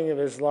coming of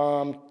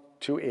Islam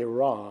to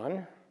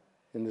Iran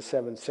in the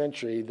 7th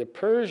century, the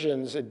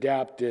Persians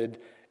adapted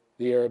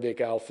the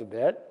Arabic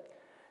alphabet,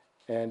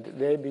 and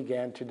they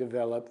began to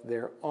develop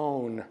their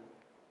own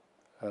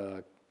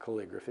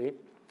calligraphy.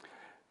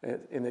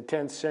 In the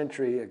 10th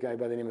century, a guy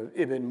by the name of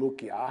Ibn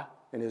Muqya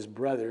and his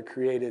brother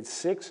created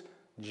 6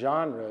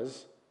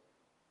 genres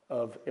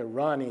of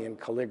Iranian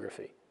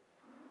calligraphy.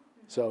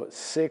 So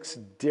 6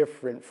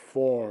 different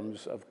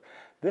forms of,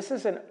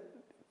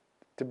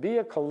 to be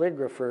a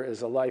calligrapher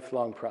is a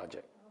lifelong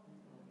project.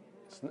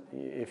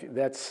 If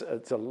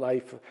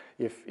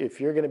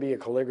you're going to be a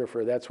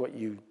calligrapher, that's what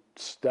you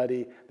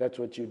study, that's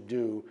what you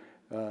do,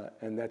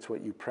 and that's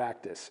what you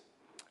practice.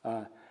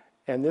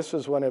 And this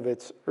was one of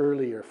its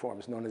earlier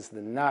forms, known as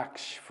the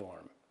Naqsh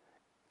form.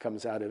 It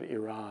comes out of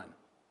Iran.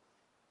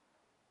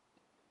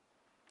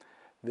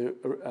 The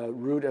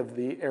root of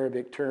the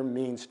Arabic term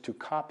means to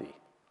copy,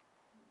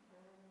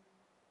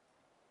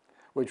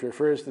 which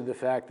refers to the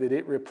fact that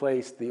it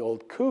replaced the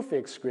old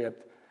Kufic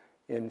script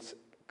in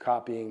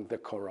copying the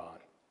Qur'an.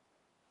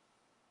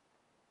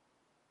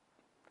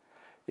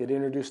 It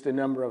introduced a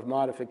number of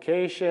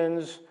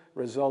modifications,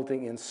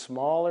 resulting in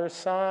smaller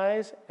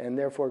size and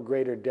therefore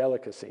greater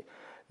delicacy.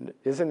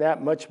 Isn't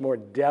that much more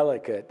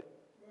delicate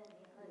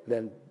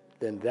than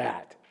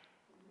that?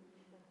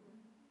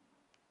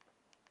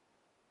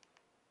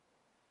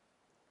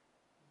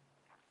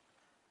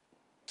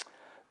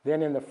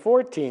 Then in the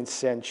 14th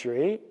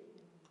century,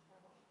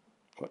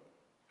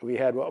 we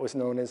had what was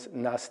known as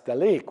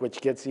Nastaliq,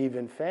 which gets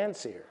even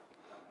fancier.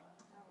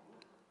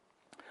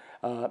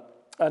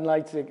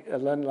 Unlike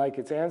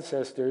its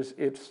ancestors,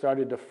 it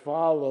started to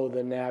follow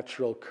the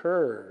natural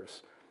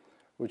curves,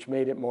 which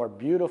made it more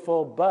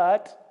beautiful,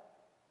 but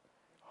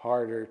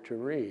harder to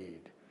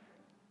read.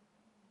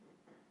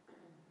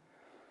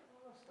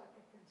 almost like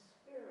a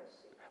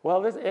conspiracy.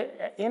 Well,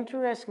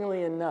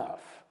 interestingly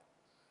enough,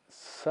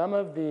 some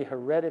of the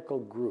heretical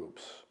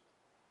groups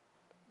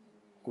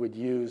would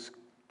use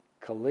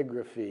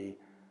calligraphy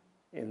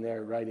in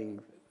their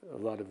writing a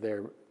lot of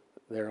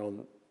their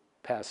own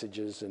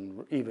passages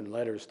and even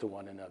letters to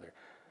one another,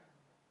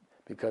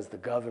 because the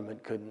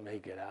government couldn't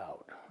make it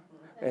out.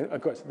 And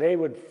of course, they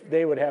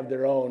would have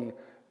their own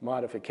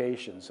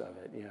modifications of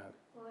it. Yeah.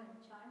 Well, in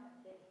China,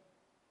 they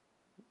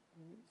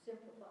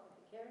simplified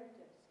the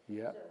characters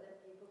Yeah. so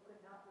that people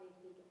could not read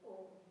the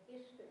old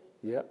history.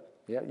 Yep.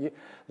 Yeah.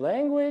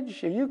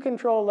 Language. If you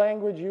control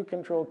language, you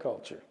control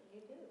culture.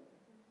 You do.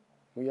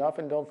 We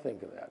often don't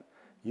think of that.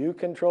 You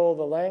control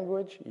the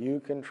language, you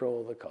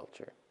control the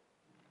culture.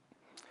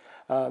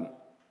 And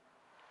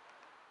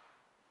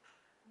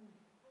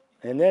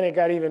then it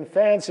got even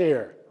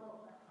fancier.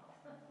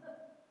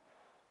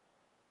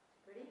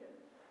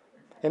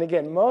 And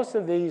again, most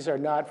of these are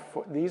not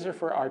these are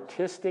for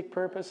artistic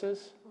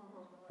purposes.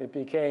 It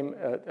became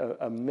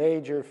a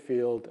major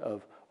field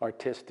of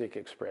artistic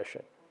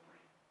expression.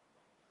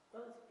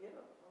 That's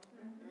beautiful.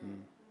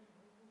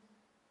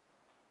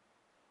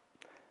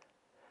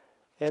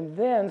 And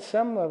then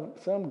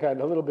some got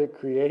a little bit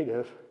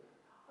creative,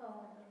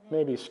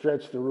 maybe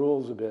stretched the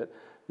rules a bit.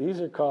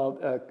 These are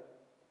called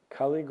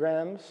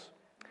calligrams,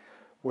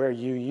 where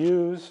you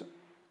use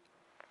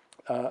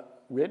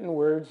written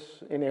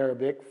words in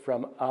Arabic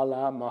from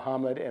Allah,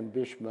 Muhammad, and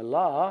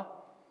Bismillah,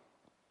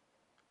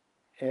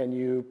 and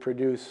you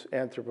produce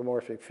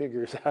anthropomorphic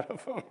figures out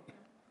of them.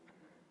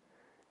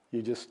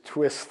 You just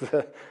twist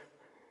the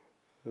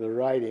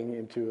writing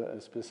into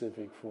a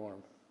specific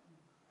form.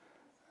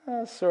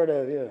 Sort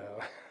of, you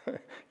know,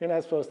 you're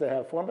not supposed to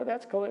have form, but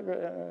that's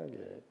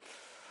calligraphy.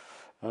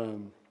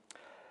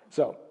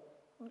 So,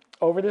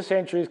 over the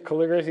centuries,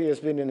 calligraphy has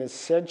been an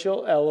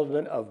essential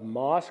element of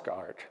mosque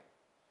art,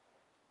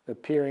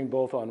 appearing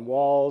both on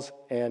walls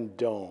and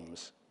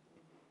domes.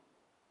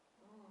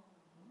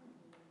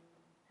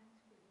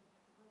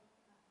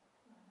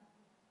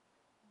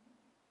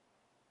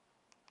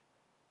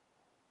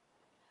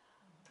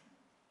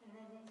 And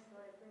then they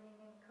started bringing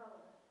in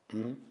color.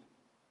 Mm-hmm.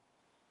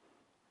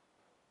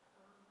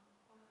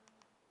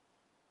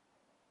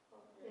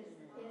 In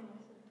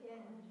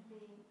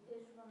the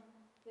Islam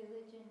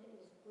religion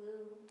is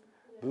blue.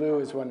 Blue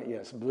is one.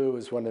 Yes, blue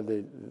is one of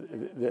the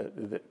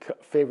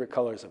favorite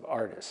colors of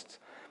artists.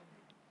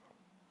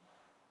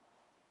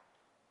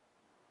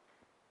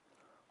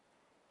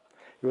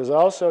 It was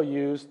also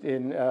used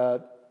in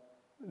the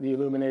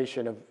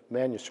illumination of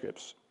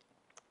manuscripts,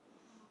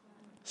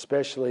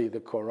 especially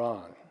the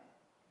Qur'an.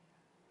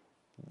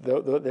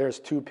 There's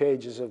 2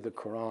 pages of the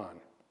Qur'an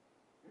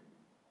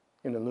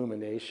in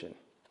illumination.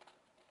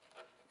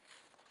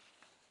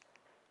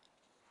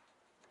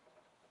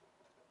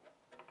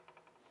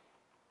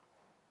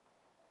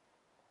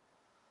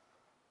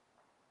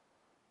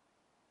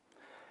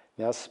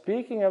 Now,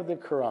 speaking of the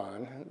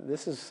Qur'an,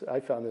 I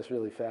found this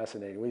really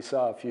fascinating. We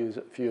saw a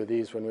few of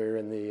these when we were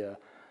in the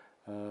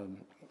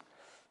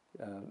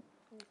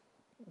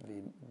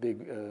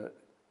big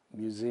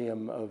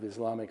Museum of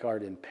Islamic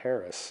Art in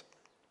Paris.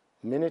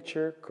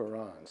 Miniature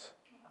Qur'ans.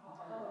 Oh,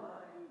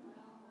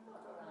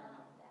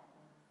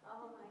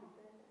 my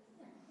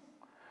goodness.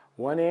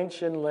 1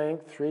 inch in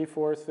length,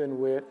 3/4 in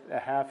width, a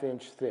 1/2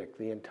 inch thick.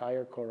 The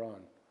entire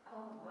Qur'an.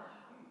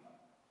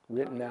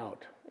 Written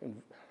out.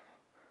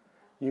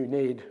 You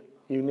need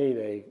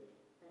a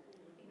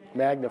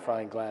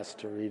magnifying glass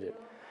to read it.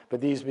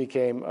 But these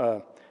became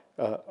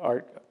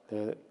art,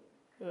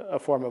 a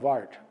form of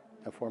art,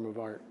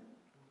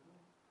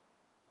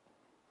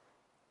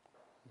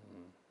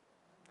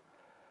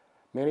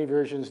 Many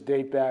versions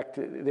date back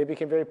they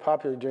became very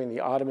popular during the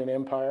Ottoman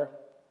Empire,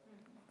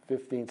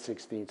 15th,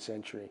 16th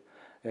century,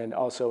 and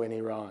also in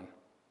Iran.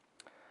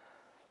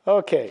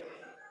 Okay.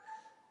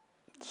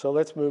 So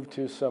let's move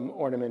to some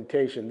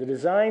ornamentation. The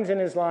designs in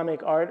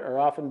Islamic art are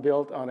often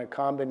built on a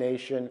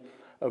combination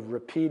of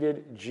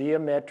repeated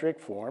geometric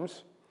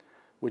forms,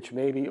 which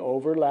may be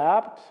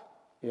overlapped,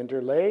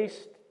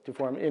 interlaced, to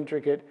form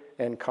intricate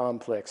and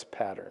complex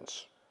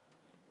patterns.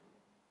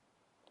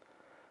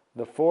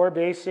 The 4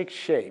 basic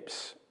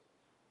shapes,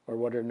 or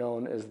what are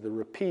known as the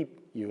repeat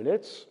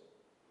units,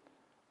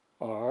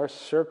 are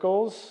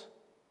circles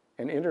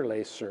and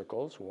interlaced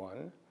circles,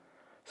 1,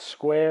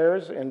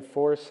 squares and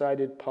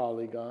 4-sided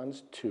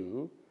polygons,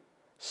 2,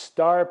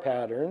 star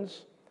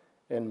patterns,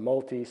 and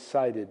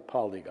multi-sided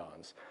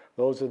polygons.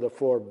 Those are the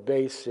 4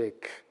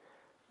 basic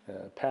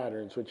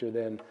patterns, which are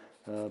then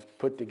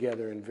put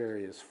together in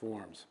various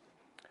forms.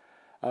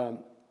 And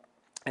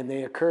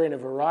they occur in a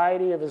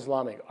variety of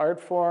Islamic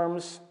art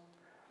forms.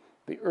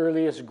 The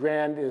earliest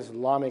grand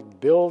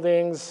Islamic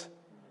buildings,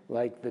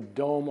 like the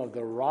Dome of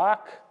the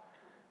Rock,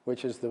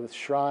 which is the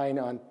shrine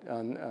on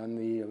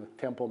the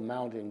Temple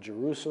Mount in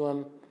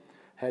Jerusalem,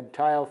 had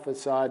tile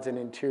facades and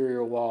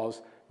interior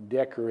walls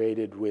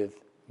decorated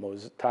with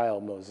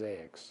tile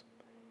mosaics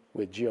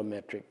with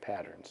geometric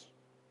patterns.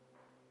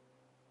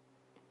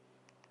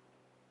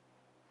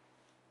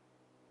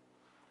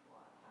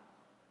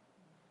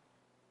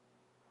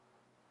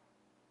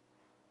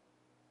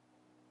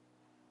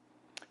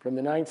 From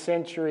the 9th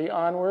century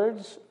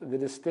onwards, the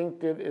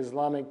distinctive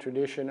Islamic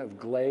tradition of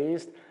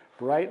glazed,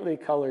 brightly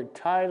colored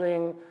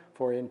tiling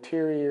for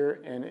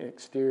interior and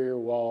exterior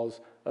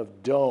walls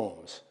of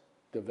domes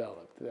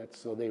developed.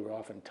 So they were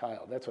often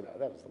tiled. That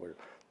was the word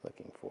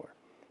looking for.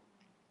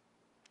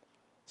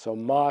 So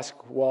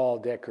mosque wall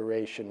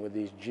decoration with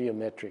these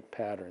geometric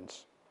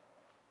patterns.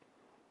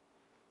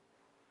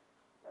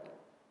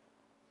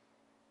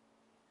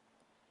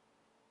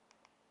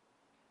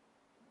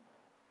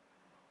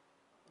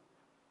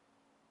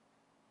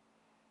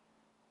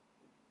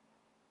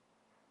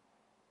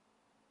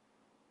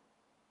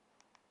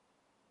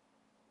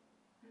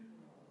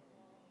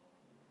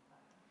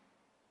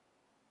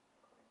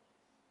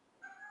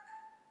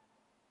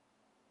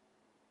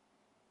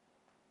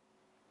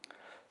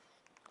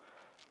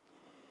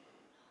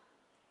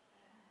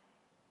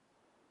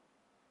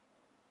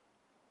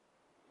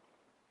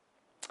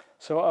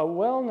 So a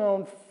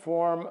well-known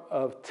form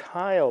of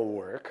tile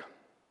work,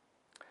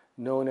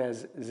 known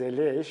as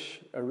zelish,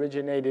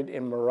 originated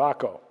in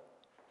Morocco.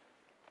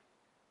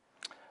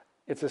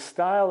 It's a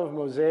style of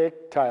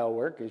mosaic tile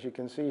work, as you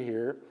can see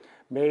here,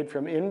 made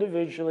from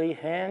individually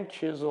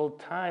hand-chiseled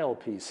tile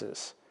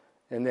pieces.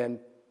 And then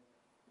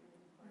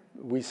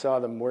we saw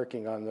them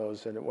working on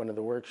those at one of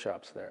the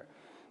workshops there.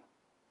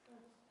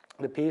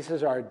 The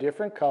pieces are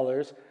different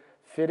colors,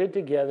 fitted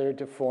together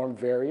to form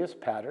various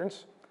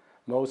patterns,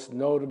 most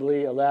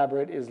notably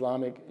elaborate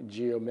Islamic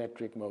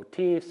geometric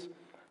motifs,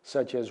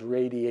 such as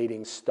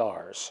radiating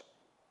stars.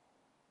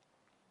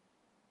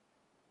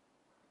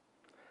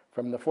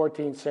 From the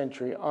 14th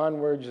century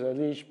onwards,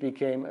 zelish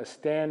became a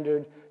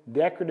standard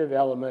decorative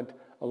element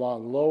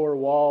along lower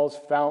walls,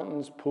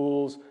 fountains,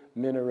 pools,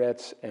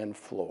 minarets, and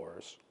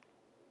floors.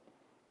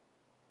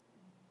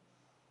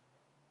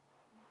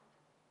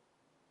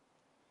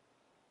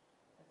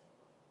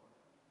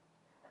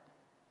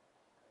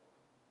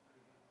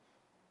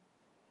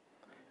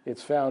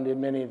 It's found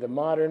in many of the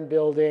modern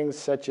buildings,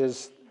 such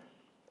as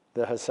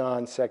the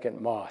Hassan II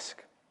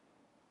Mosque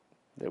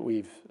that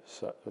we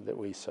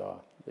saw,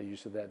 the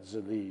use of that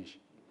zelish.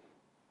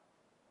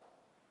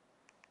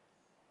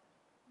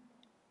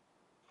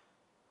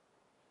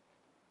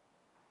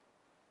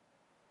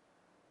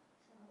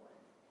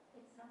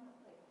 It's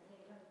somewhat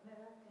like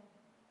Native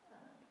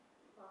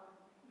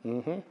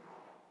American.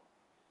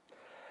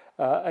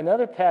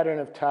 Another pattern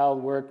of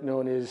tiled work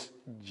known as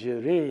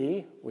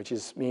jiri, which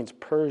means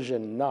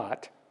Persian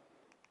knot,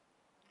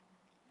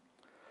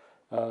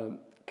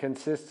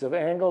 consists of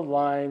angled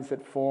lines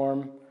that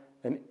form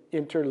an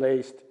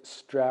interlaced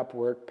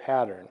strapwork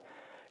pattern.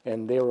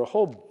 And there were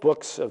whole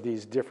books of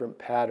these different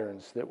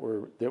patterns that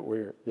were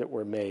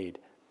made.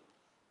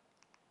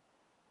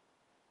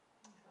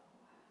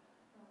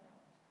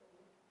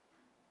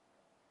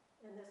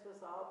 And this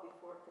was all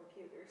before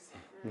computers.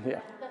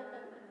 Yeah.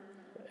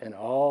 And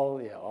all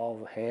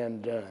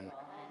hand done.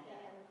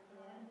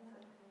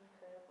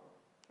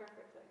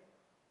 Perfectly.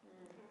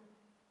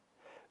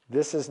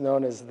 This is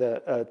known as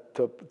the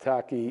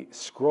Toptaki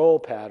scroll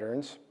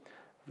patterns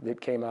that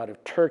came out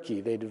of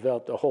Turkey. They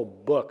developed a whole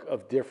book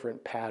of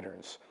different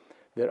patterns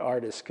that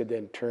artists could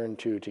then turn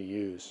to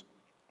use.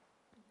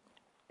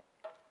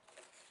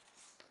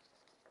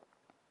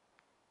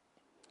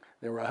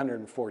 There were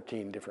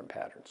 114 different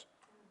patterns.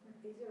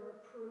 These are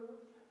approved.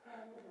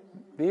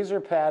 These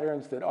are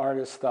patterns that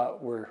artists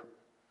thought were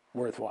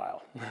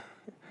worthwhile.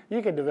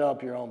 You can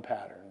develop your own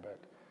pattern, but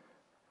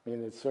I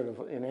mean, it's sort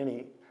of in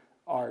any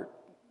art,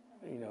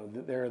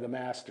 they're the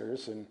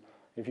masters, and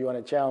if you want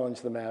to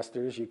challenge the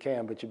masters, you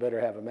can, but you better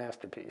have a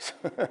masterpiece.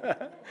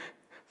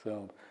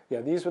 So,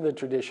 yeah, these were the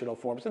traditional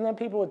forms, and then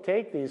people would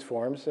take these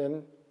forms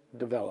and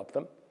develop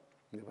them.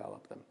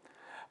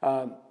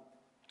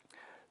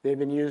 They've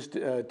been used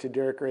to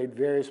decorate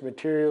various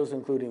materials,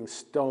 including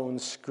stone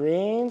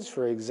screens,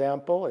 for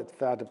example, at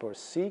Fatehpur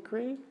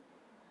Sikri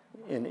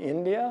in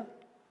India.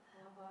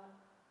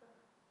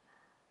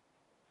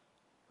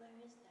 Where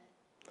is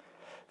that?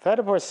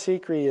 Fatehpur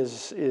Sikri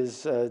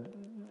is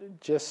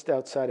just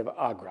outside of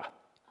Agra.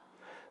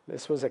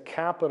 This was a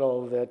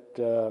capital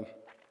that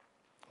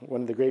one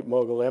of the great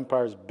Mughal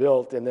empires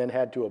built and then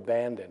had to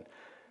abandon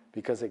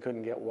because they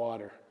couldn't get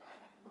water.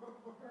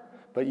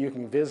 But you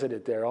can visit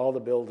it there. All the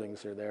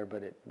buildings are there,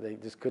 but they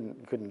just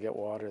couldn't get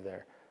water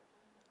there.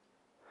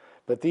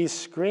 But these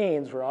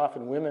screens were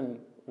often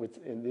women,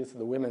 and this is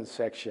the women's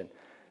section,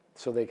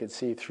 so they could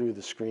see through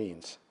the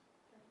screens.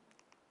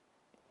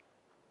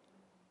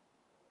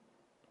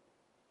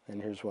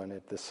 And here's one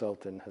at the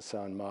Sultan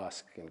Hassan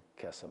Mosque in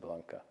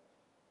Casablanca.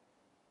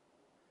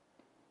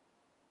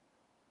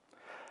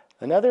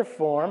 Another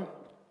form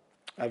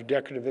of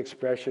decorative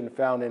expression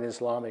found in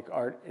Islamic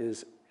art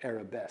is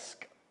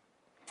arabesque.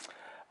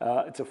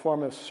 It's a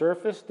form of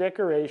surface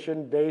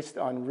decoration based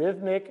on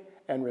rhythmic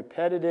and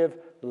repetitive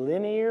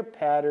linear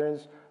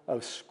patterns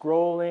of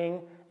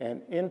scrolling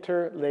and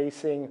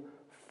interlacing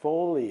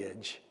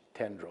foliage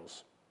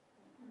tendrils.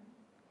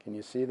 Can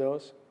you see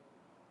those?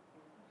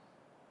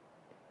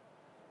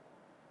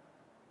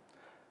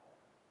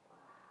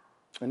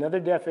 Another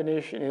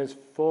definition is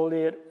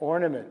foliate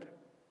ornament,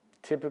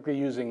 typically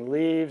using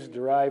leaves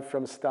derived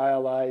from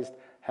stylized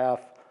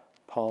half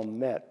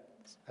palmettes,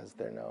 as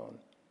they're known.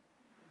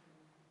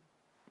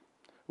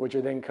 which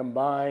are then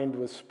combined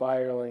with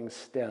spiraling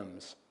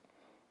stems.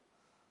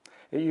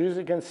 It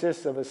usually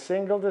consists of a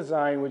single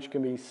design which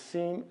can be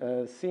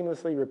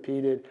seamlessly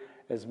repeated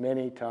as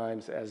many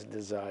times as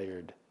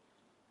desired.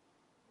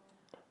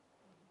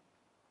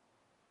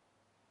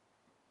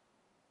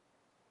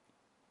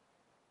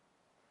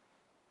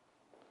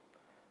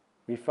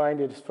 We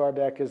find it as far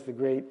back as the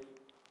great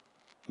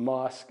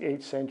mosque,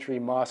 8th century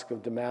Mosque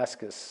of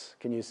Damascus.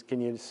 Can you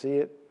see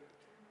it?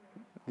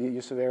 The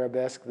use of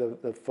arabesque,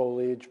 the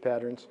foliage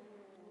patterns.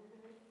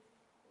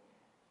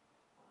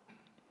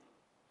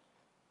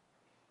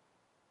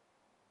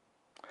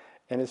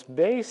 And it's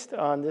based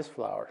on this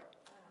flower.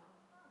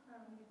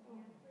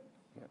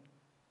 Yeah.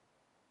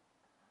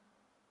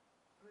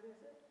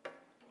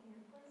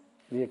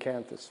 The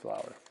acanthus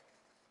flower.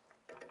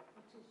 Which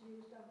is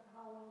used on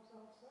columns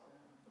also,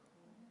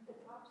 the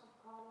tops of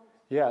columns.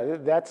 Yeah,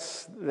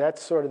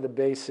 that's sort of the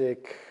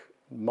basic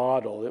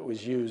model that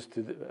was used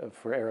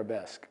for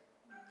arabesque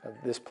of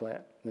this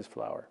plant, this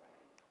flower.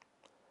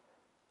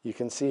 You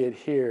can see it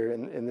here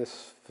in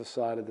this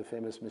facade of the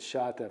famous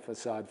Mashata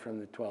facade from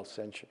the 12th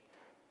century.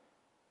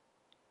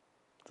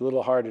 It's a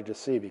little harder to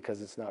see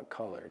because it's not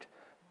colored,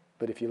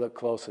 but if you look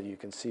closely, you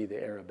can see the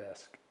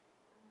arabesque.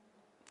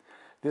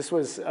 This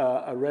was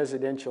a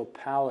residential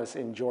palace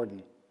in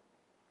Jordan.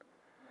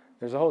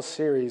 There's a whole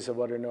series of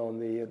what are known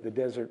the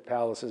desert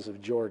palaces of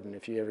Jordan,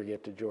 if you ever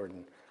get to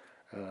Jordan.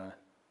 They're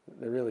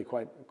really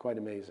quite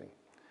amazing.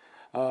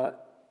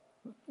 But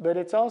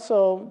it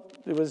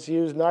was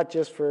used not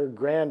just for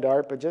grand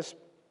art, but just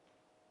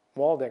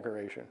wall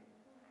decoration,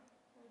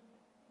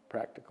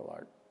 practical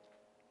art.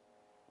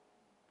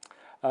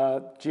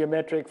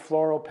 Geometric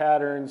floral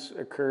patterns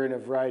occur in a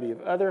variety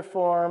of other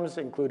forms,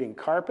 including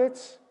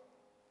carpets,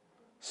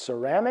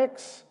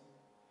 ceramics,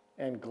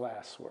 and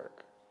glasswork.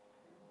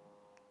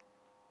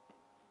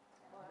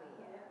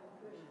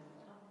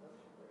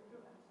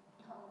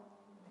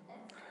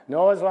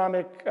 No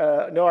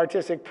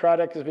artistic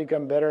product has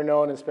become better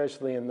known,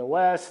 especially in the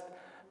West,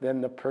 than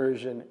the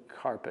Persian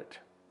carpet.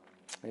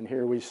 And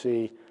here we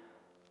see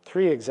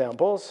 3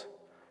 examples.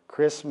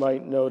 Chris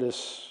might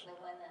notice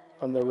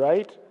on the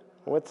right.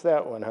 What's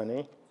that one,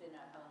 honey?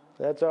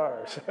 That's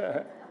ours.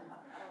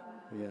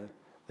 Yeah,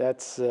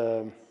 that's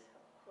a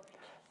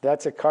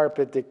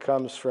carpet that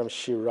comes from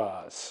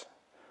Shiraz.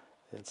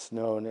 It's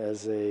known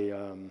as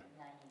a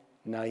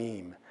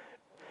naim.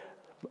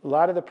 A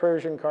lot of the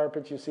Persian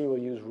carpets you see will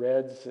use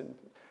reds. And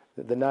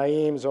the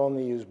naims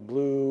only use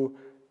blue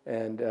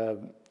and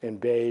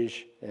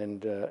beige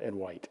and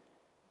white.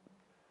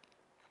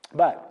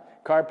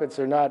 But carpets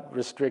are not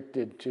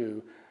restricted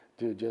to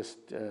just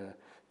to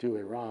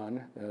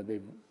Iran. People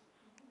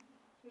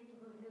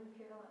who knew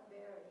Carolyn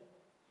Berry,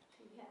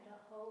 she had a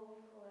whole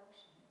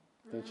collection.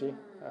 Did she?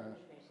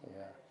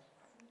 Yeah.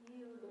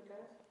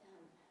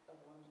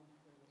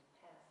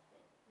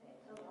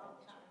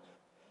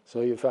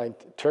 So you find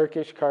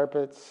Turkish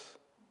carpets,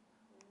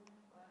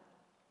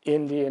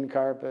 Indian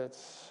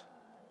carpets,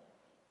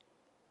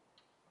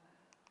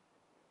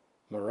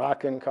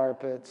 Moroccan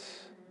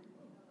carpets.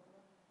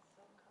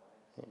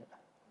 Yeah.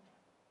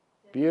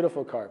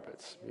 Beautiful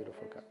carpets,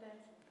 beautiful carpets.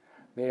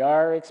 They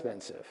are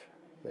expensive.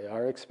 They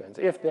are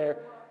expensive. If they're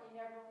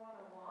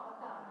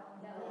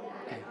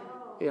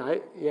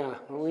yeah,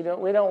 we don't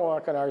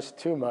walk on ours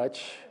too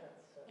much.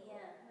 Yeah.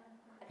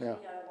 No.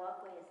 Actually, our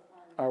walkway is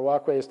on. Our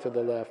walkway is to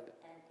the left. And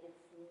it's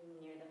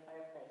near the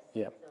fireplace.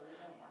 Yeah. So we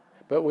don't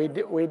walk.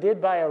 But we did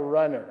buy a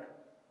runner.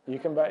 You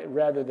can buy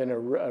rather than a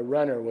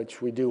runner,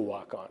 which we do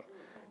walk on,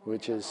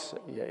 which is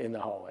in the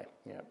hallway.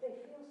 Yeah. They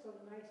feel so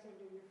nice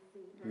under your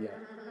feet.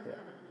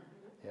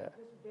 Yeah.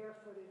 Just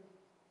barefooted.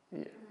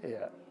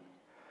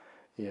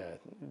 Yeah.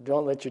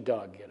 Don't let your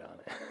dog get on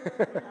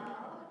it.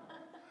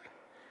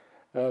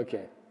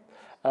 Okay.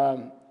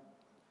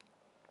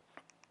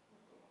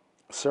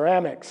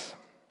 Ceramics.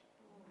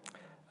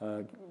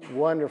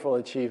 Wonderful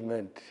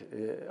achievement.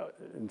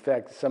 In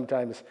fact,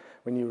 sometimes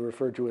when you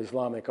refer to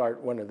Islamic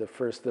art, one of the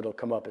first that'll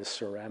come up is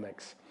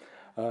ceramics.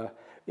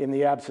 In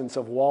the absence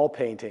of wall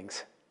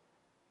paintings,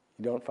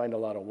 you don't find a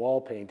lot of wall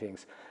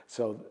paintings,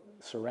 so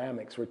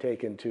ceramics were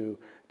taken to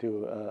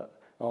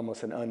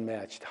almost an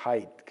unmatched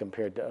height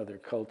compared to other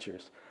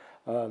cultures.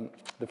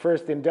 The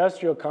first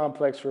industrial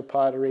complex for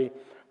pottery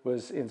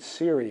was in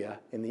Syria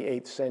in the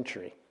 8th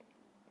century.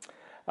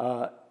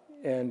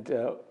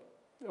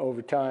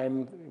 Over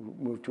time,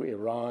 moved to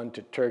Iran,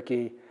 to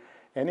Turkey.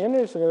 And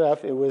interestingly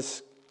enough, it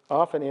was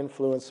often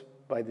influenced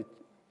by the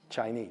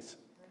Chinese.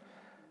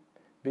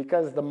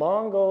 Because the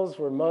Mongols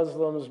were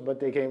Muslims, but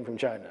they came from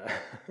China.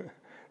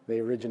 They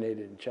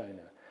originated in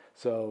China.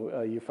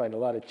 So you find a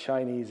lot of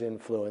Chinese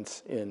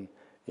influence in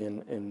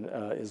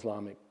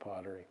Islamic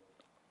pottery.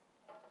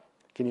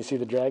 Can you see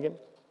the dragon?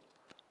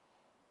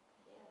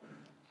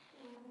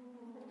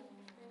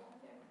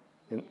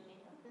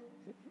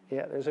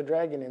 Yeah, there's a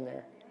dragon in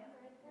there.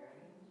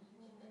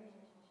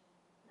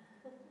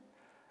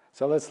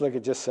 So let's look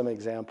at just some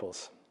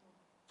examples.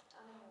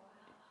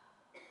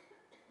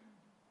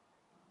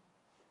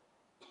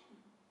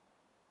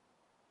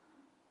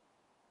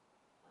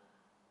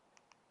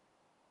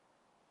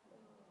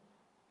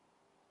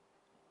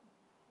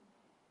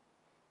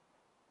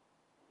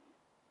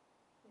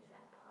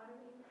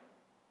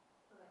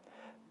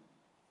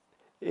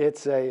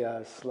 It's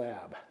a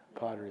slab,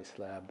 pottery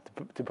slab,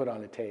 to put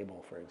on a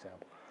table, for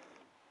example.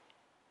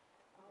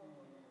 So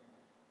vibrant,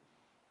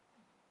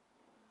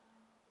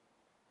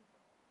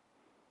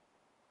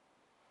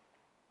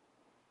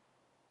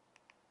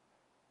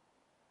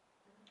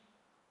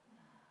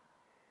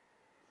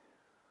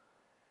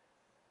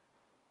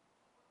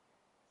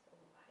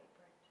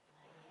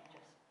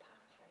 just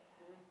pops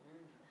right out.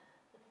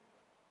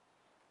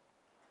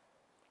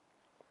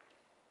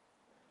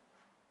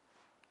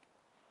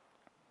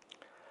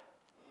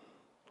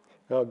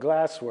 Well,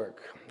 glasswork,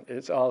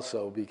 it's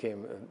also became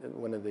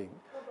one of the, Well,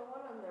 the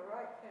one on the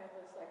right kind of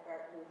looks like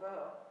Art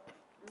Nouveau.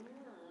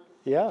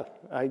 yeah,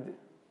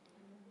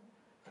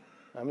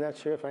 I'm not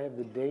sure if I have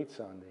the dates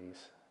on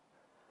these.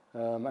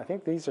 I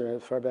think these are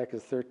as far back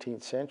as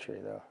 13th century,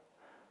 though.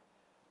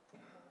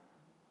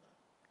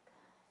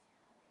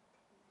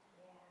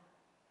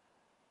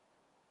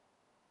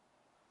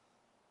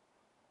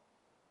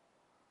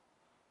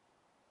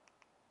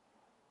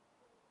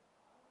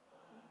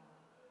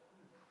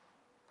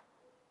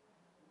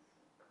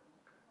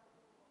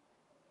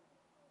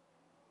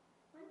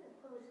 When the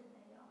closing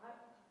art,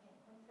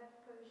 was that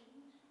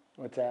Persians?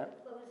 What's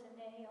that?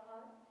 Closing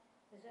art,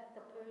 was that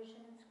the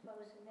Persians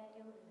closing where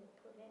they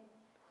put in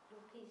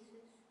little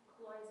pieces?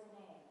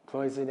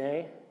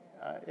 Cloisonné?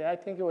 Yeah, I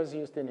think it was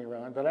used in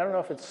Iran, but I don't know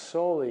if it's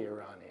solely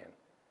Iranian.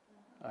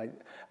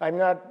 I'm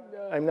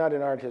not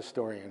an art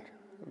historian,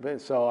 but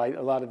so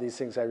a lot of these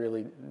things I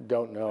really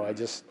don't know. I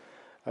just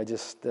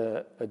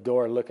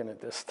adore looking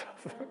at this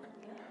stuff.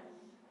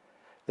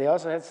 They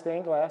also had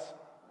stained glass.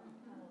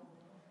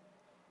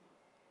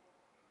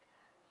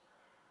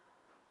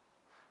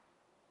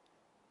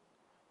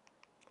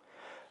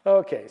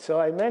 Okay, so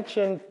I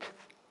mentioned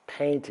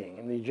painting,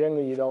 and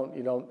generally you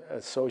don't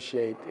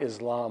associate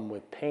Islam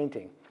with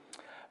painting,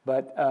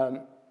 but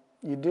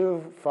you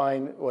do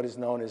find what is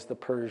known as the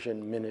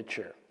Persian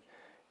miniature.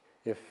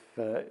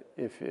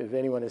 If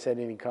anyone has had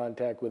any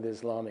contact with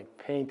Islamic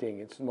painting,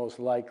 it's most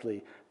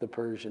likely the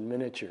Persian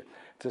miniature.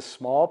 It's a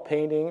small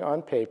painting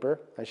on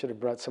paper. I should have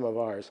brought some of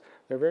ours.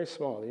 They're very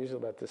small. They're usually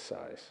about this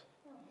size.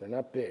 They're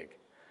not big.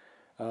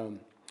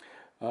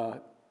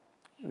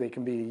 They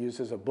can be used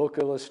as a book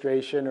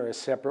illustration or a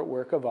separate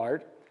work of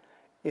art,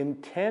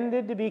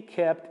 intended to be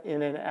kept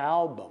in an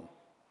album.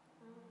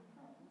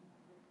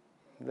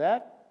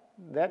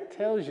 That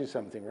tells you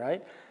something,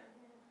 right?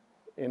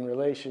 In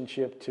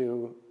relationship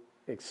to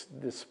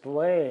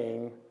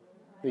displaying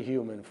the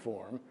human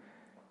form.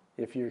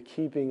 If you're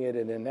keeping it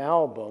in an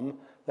album,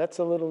 that's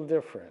a little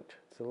different.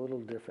 It's a little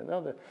different.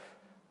 No,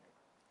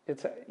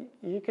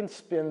 you can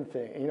spin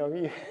things.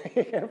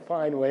 You can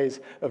find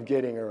ways of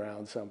getting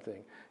around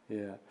something.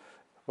 Yeah.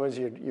 What was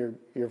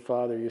your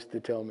father used to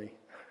tell me? He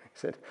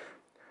said,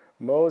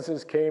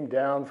 Moses came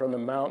down from the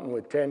mountain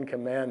with 10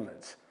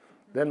 commandments.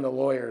 Then the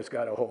lawyers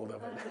got a hold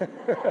of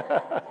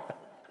it.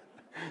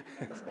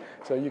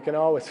 So you can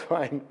always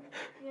find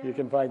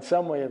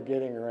some way of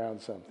getting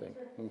around something.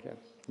 Okay.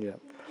 Yeah.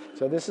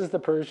 So this is the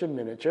Persian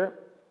miniature.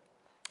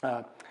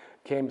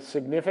 Came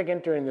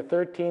significant during the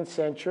 13th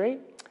century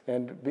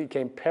and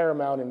became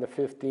paramount in the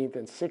 15th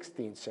and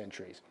 16th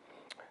centuries.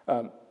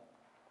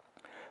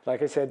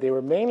 Like I said, they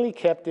were mainly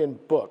kept in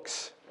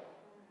books.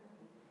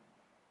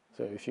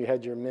 So if you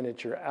had your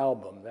miniature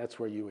album, that's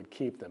where you would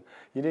keep them.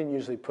 You didn't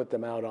usually put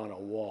them out on a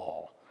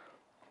wall.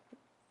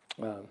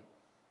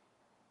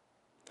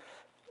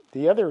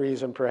 The other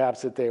reason,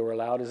 perhaps, that they were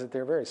allowed is that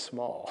they're very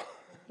small.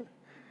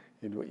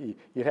 You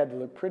had to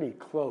look pretty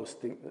close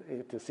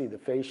to see the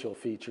facial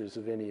features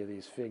of any of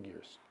these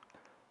figures.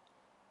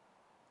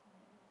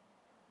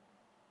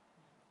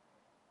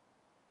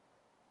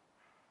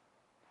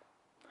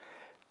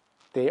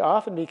 They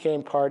often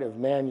became part of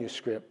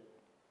manuscript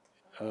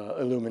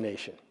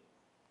illumination.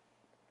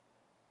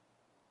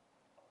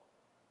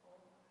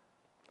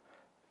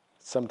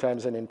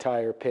 Sometimes an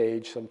entire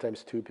page,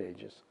 sometimes 2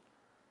 pages.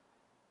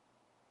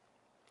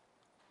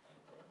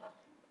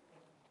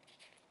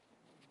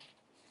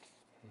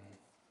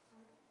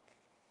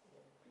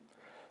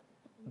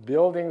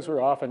 Buildings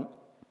were often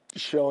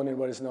shown in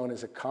what is known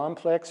as a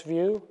complex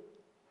view.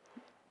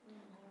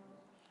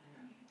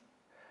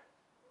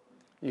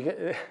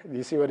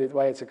 You see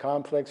why it's a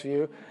complex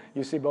view?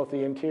 You see both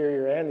the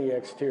interior and the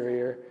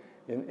exterior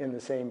in the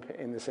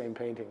same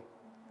painting.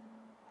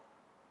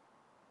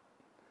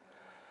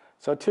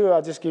 So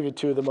I'll just give you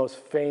 2 of the most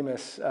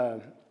famous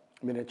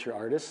miniature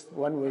artists.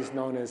 One was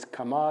known as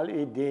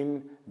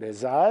Camarillo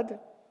Behzad.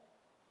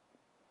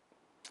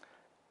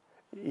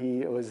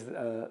 He was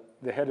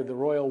the head of the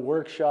Royal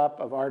Workshop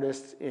of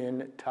Artists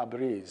in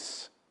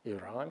Tabriz,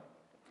 Iran,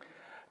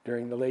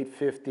 during the late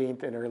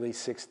 15th and early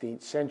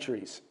 16th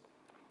centuries.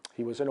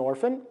 He was an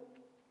orphan,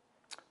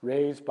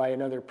 raised by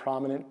another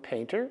prominent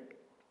painter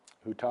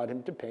who taught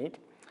him to paint.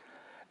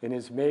 And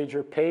his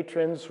major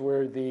patrons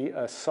were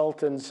the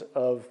sultans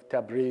of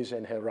Tabriz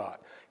and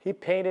Herat. He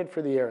painted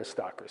for the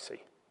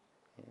aristocracy.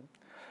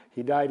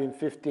 He died in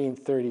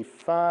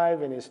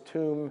 1535, and his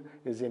tomb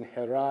is in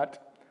Herat,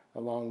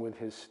 along with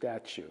his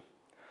statue.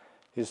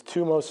 His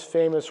 2 most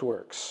famous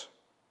works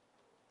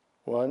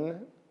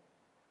One,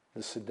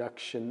 the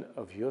seduction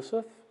of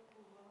Yusuf.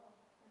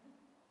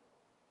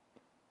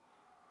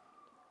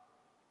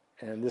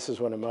 And this is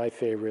one of my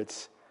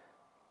favorites,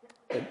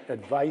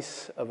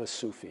 advice of a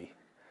Sufi.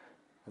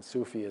 A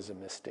Sufi is a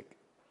mystic.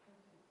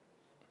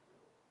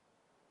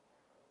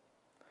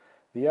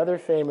 The other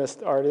famous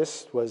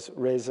artist was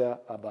Reza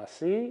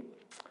Abbasi,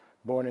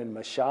 born in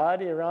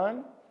Mashhad,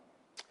 Iran.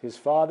 His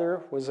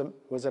father was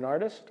an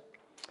artist,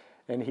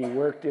 and he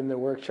worked in the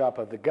workshop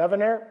of the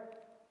governor.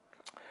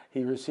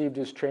 He received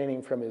his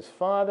training from his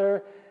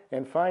father,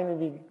 and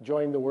finally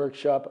joined the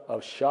workshop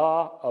of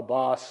Shah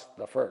Abbas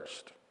I.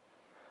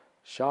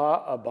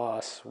 Shah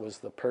Abbas was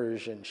the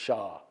Persian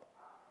Shah,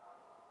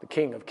 the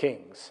king of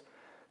kings.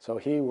 So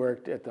he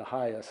worked at the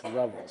highest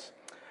levels.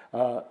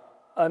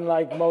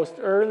 Unlike most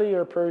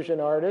earlier Persian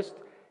artists,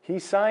 he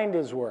signed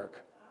his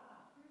work.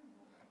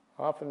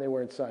 Often they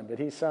weren't signed, but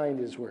he signed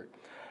his work.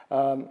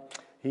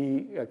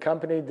 He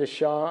accompanied the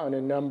Shah on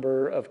a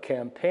number of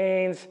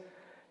campaigns.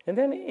 And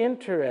then,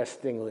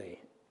 interestingly,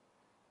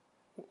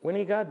 when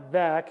he got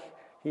back,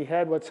 he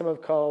had what some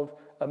have called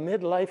a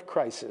midlife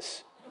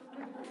crisis.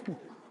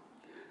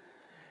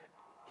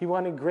 He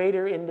wanted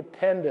greater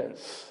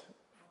independence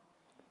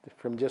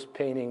from just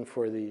painting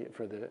for the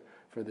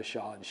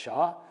Shah and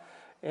Shah.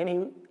 And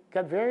he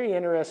got very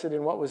interested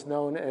in what was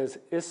known as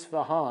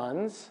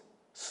Isfahan's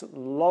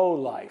low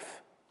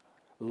life,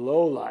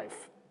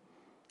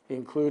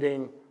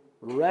 including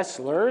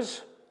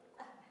wrestlers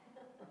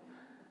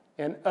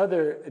and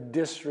other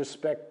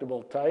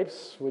disrespectable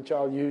types, which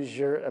I'll use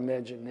your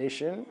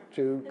imagination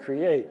to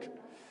create.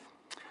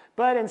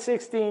 But in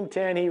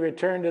 1610, he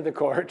returned to the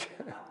court,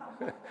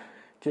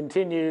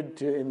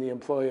 continued in the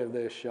employ of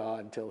the Shah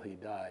until he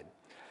died.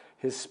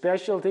 His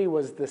specialty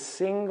was the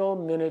single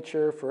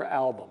miniature for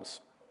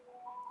albums.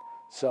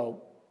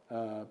 So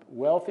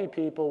wealthy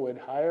people would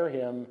hire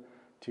him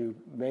to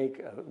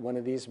make one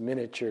of these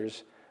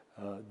miniatures,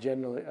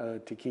 generally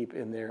to keep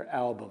in their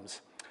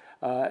albums.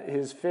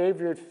 His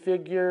favorite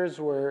figures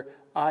were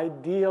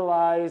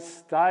idealized,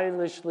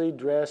 stylishly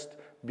dressed,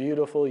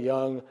 beautiful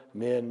young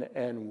men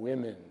and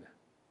women.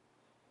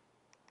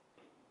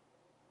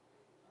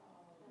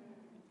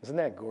 Isn't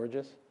that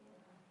gorgeous?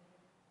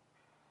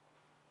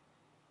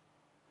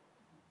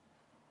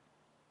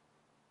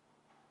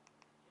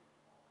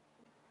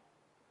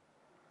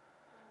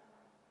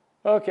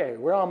 Okay,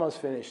 we're almost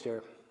finished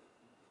here.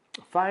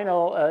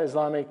 Final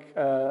Islamic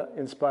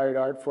inspired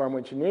art form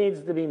which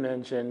needs to be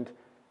mentioned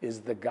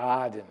is the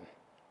garden.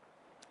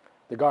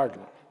 The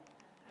garden.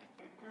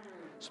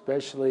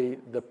 Especially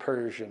the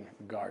Persian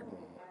garden.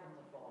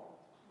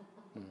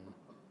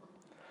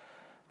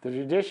 The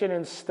tradition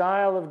and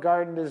style of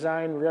garden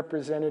design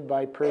represented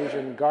by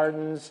Persian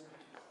gardens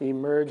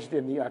emerged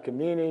in the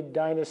Achaemenid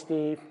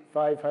dynasty,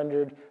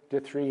 500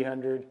 to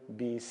 300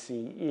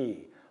 BCE,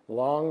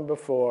 long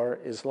before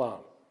Islam.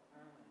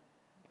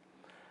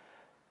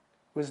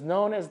 It was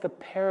known as the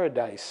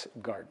Paradise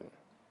Garden.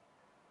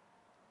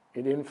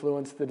 It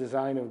influenced the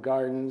design of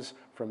gardens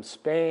from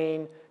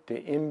Spain to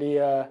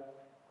India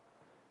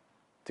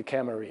to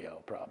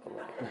Camarillo,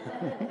 probably.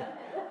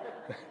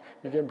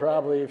 You can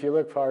probably, if you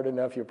look hard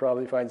enough, you'll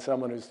probably find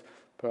someone who's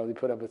probably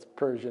put up a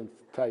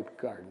Persian-type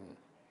garden.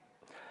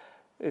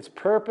 Its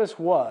purpose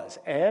was,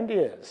 and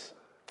is,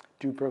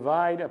 to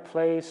provide a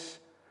place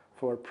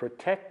for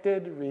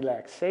protected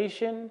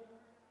relaxation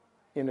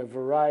in a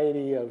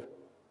variety of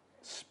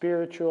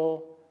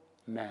spiritual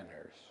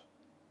manners.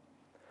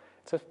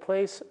 It's a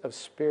place of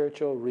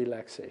spiritual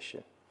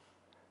relaxation,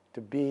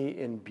 to be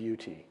in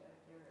beauty.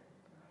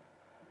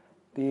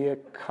 The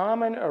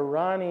common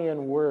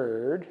Iranian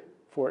word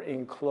for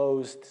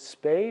enclosed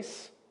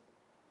space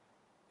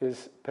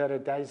is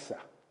paradisa.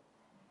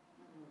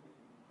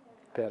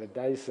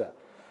 Paradisa,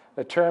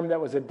 a term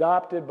that was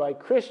adopted by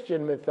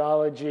Christian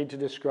mythology to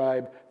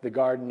describe the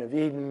Garden of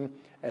Eden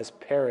as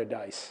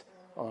paradise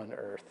on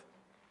earth.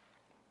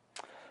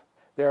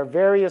 There are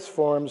various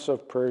forms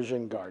of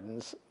Persian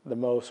gardens.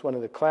 One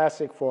of the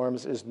classic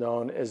forms is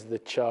known as the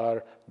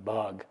Char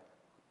Bagh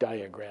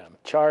diagram.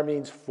 Char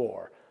means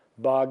four,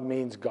 Bagh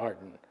means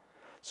garden.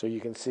 So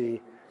you can see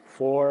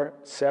 4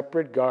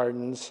 separate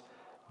gardens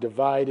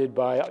divided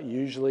by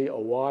usually a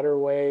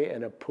waterway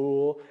and a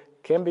pool.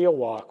 Can be a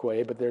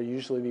walkway, but there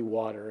usually be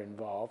water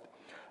involved.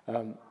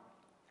 Like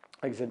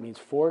I said, it means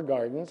 4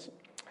 gardens.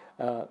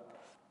 And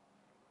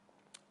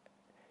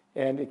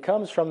it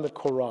comes from the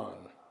Qur'an.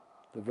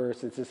 The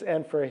verse, it says,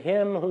 "And for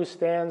him who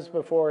stands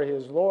before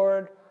his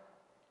Lord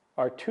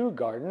are 2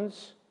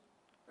 gardens,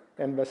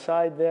 and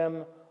beside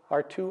them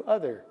are 2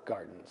 other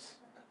gardens."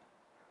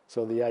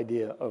 So the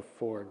idea of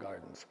 4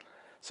 gardens.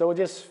 So we'll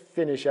just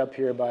finish up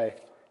here by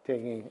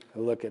taking a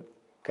look at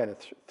kind of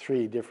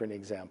 3 different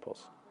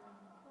examples.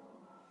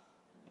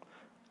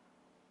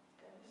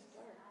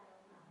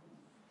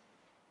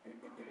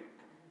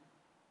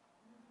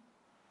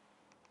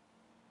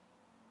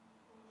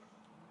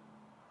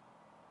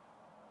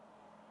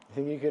 You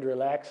think you could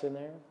relax in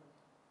there?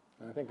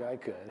 I think I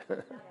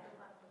could.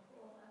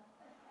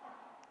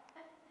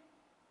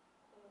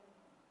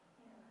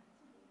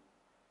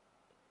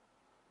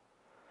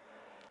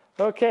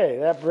 Okay,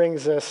 that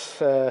brings us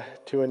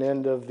to an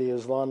end of the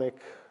Islamic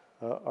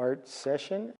art session.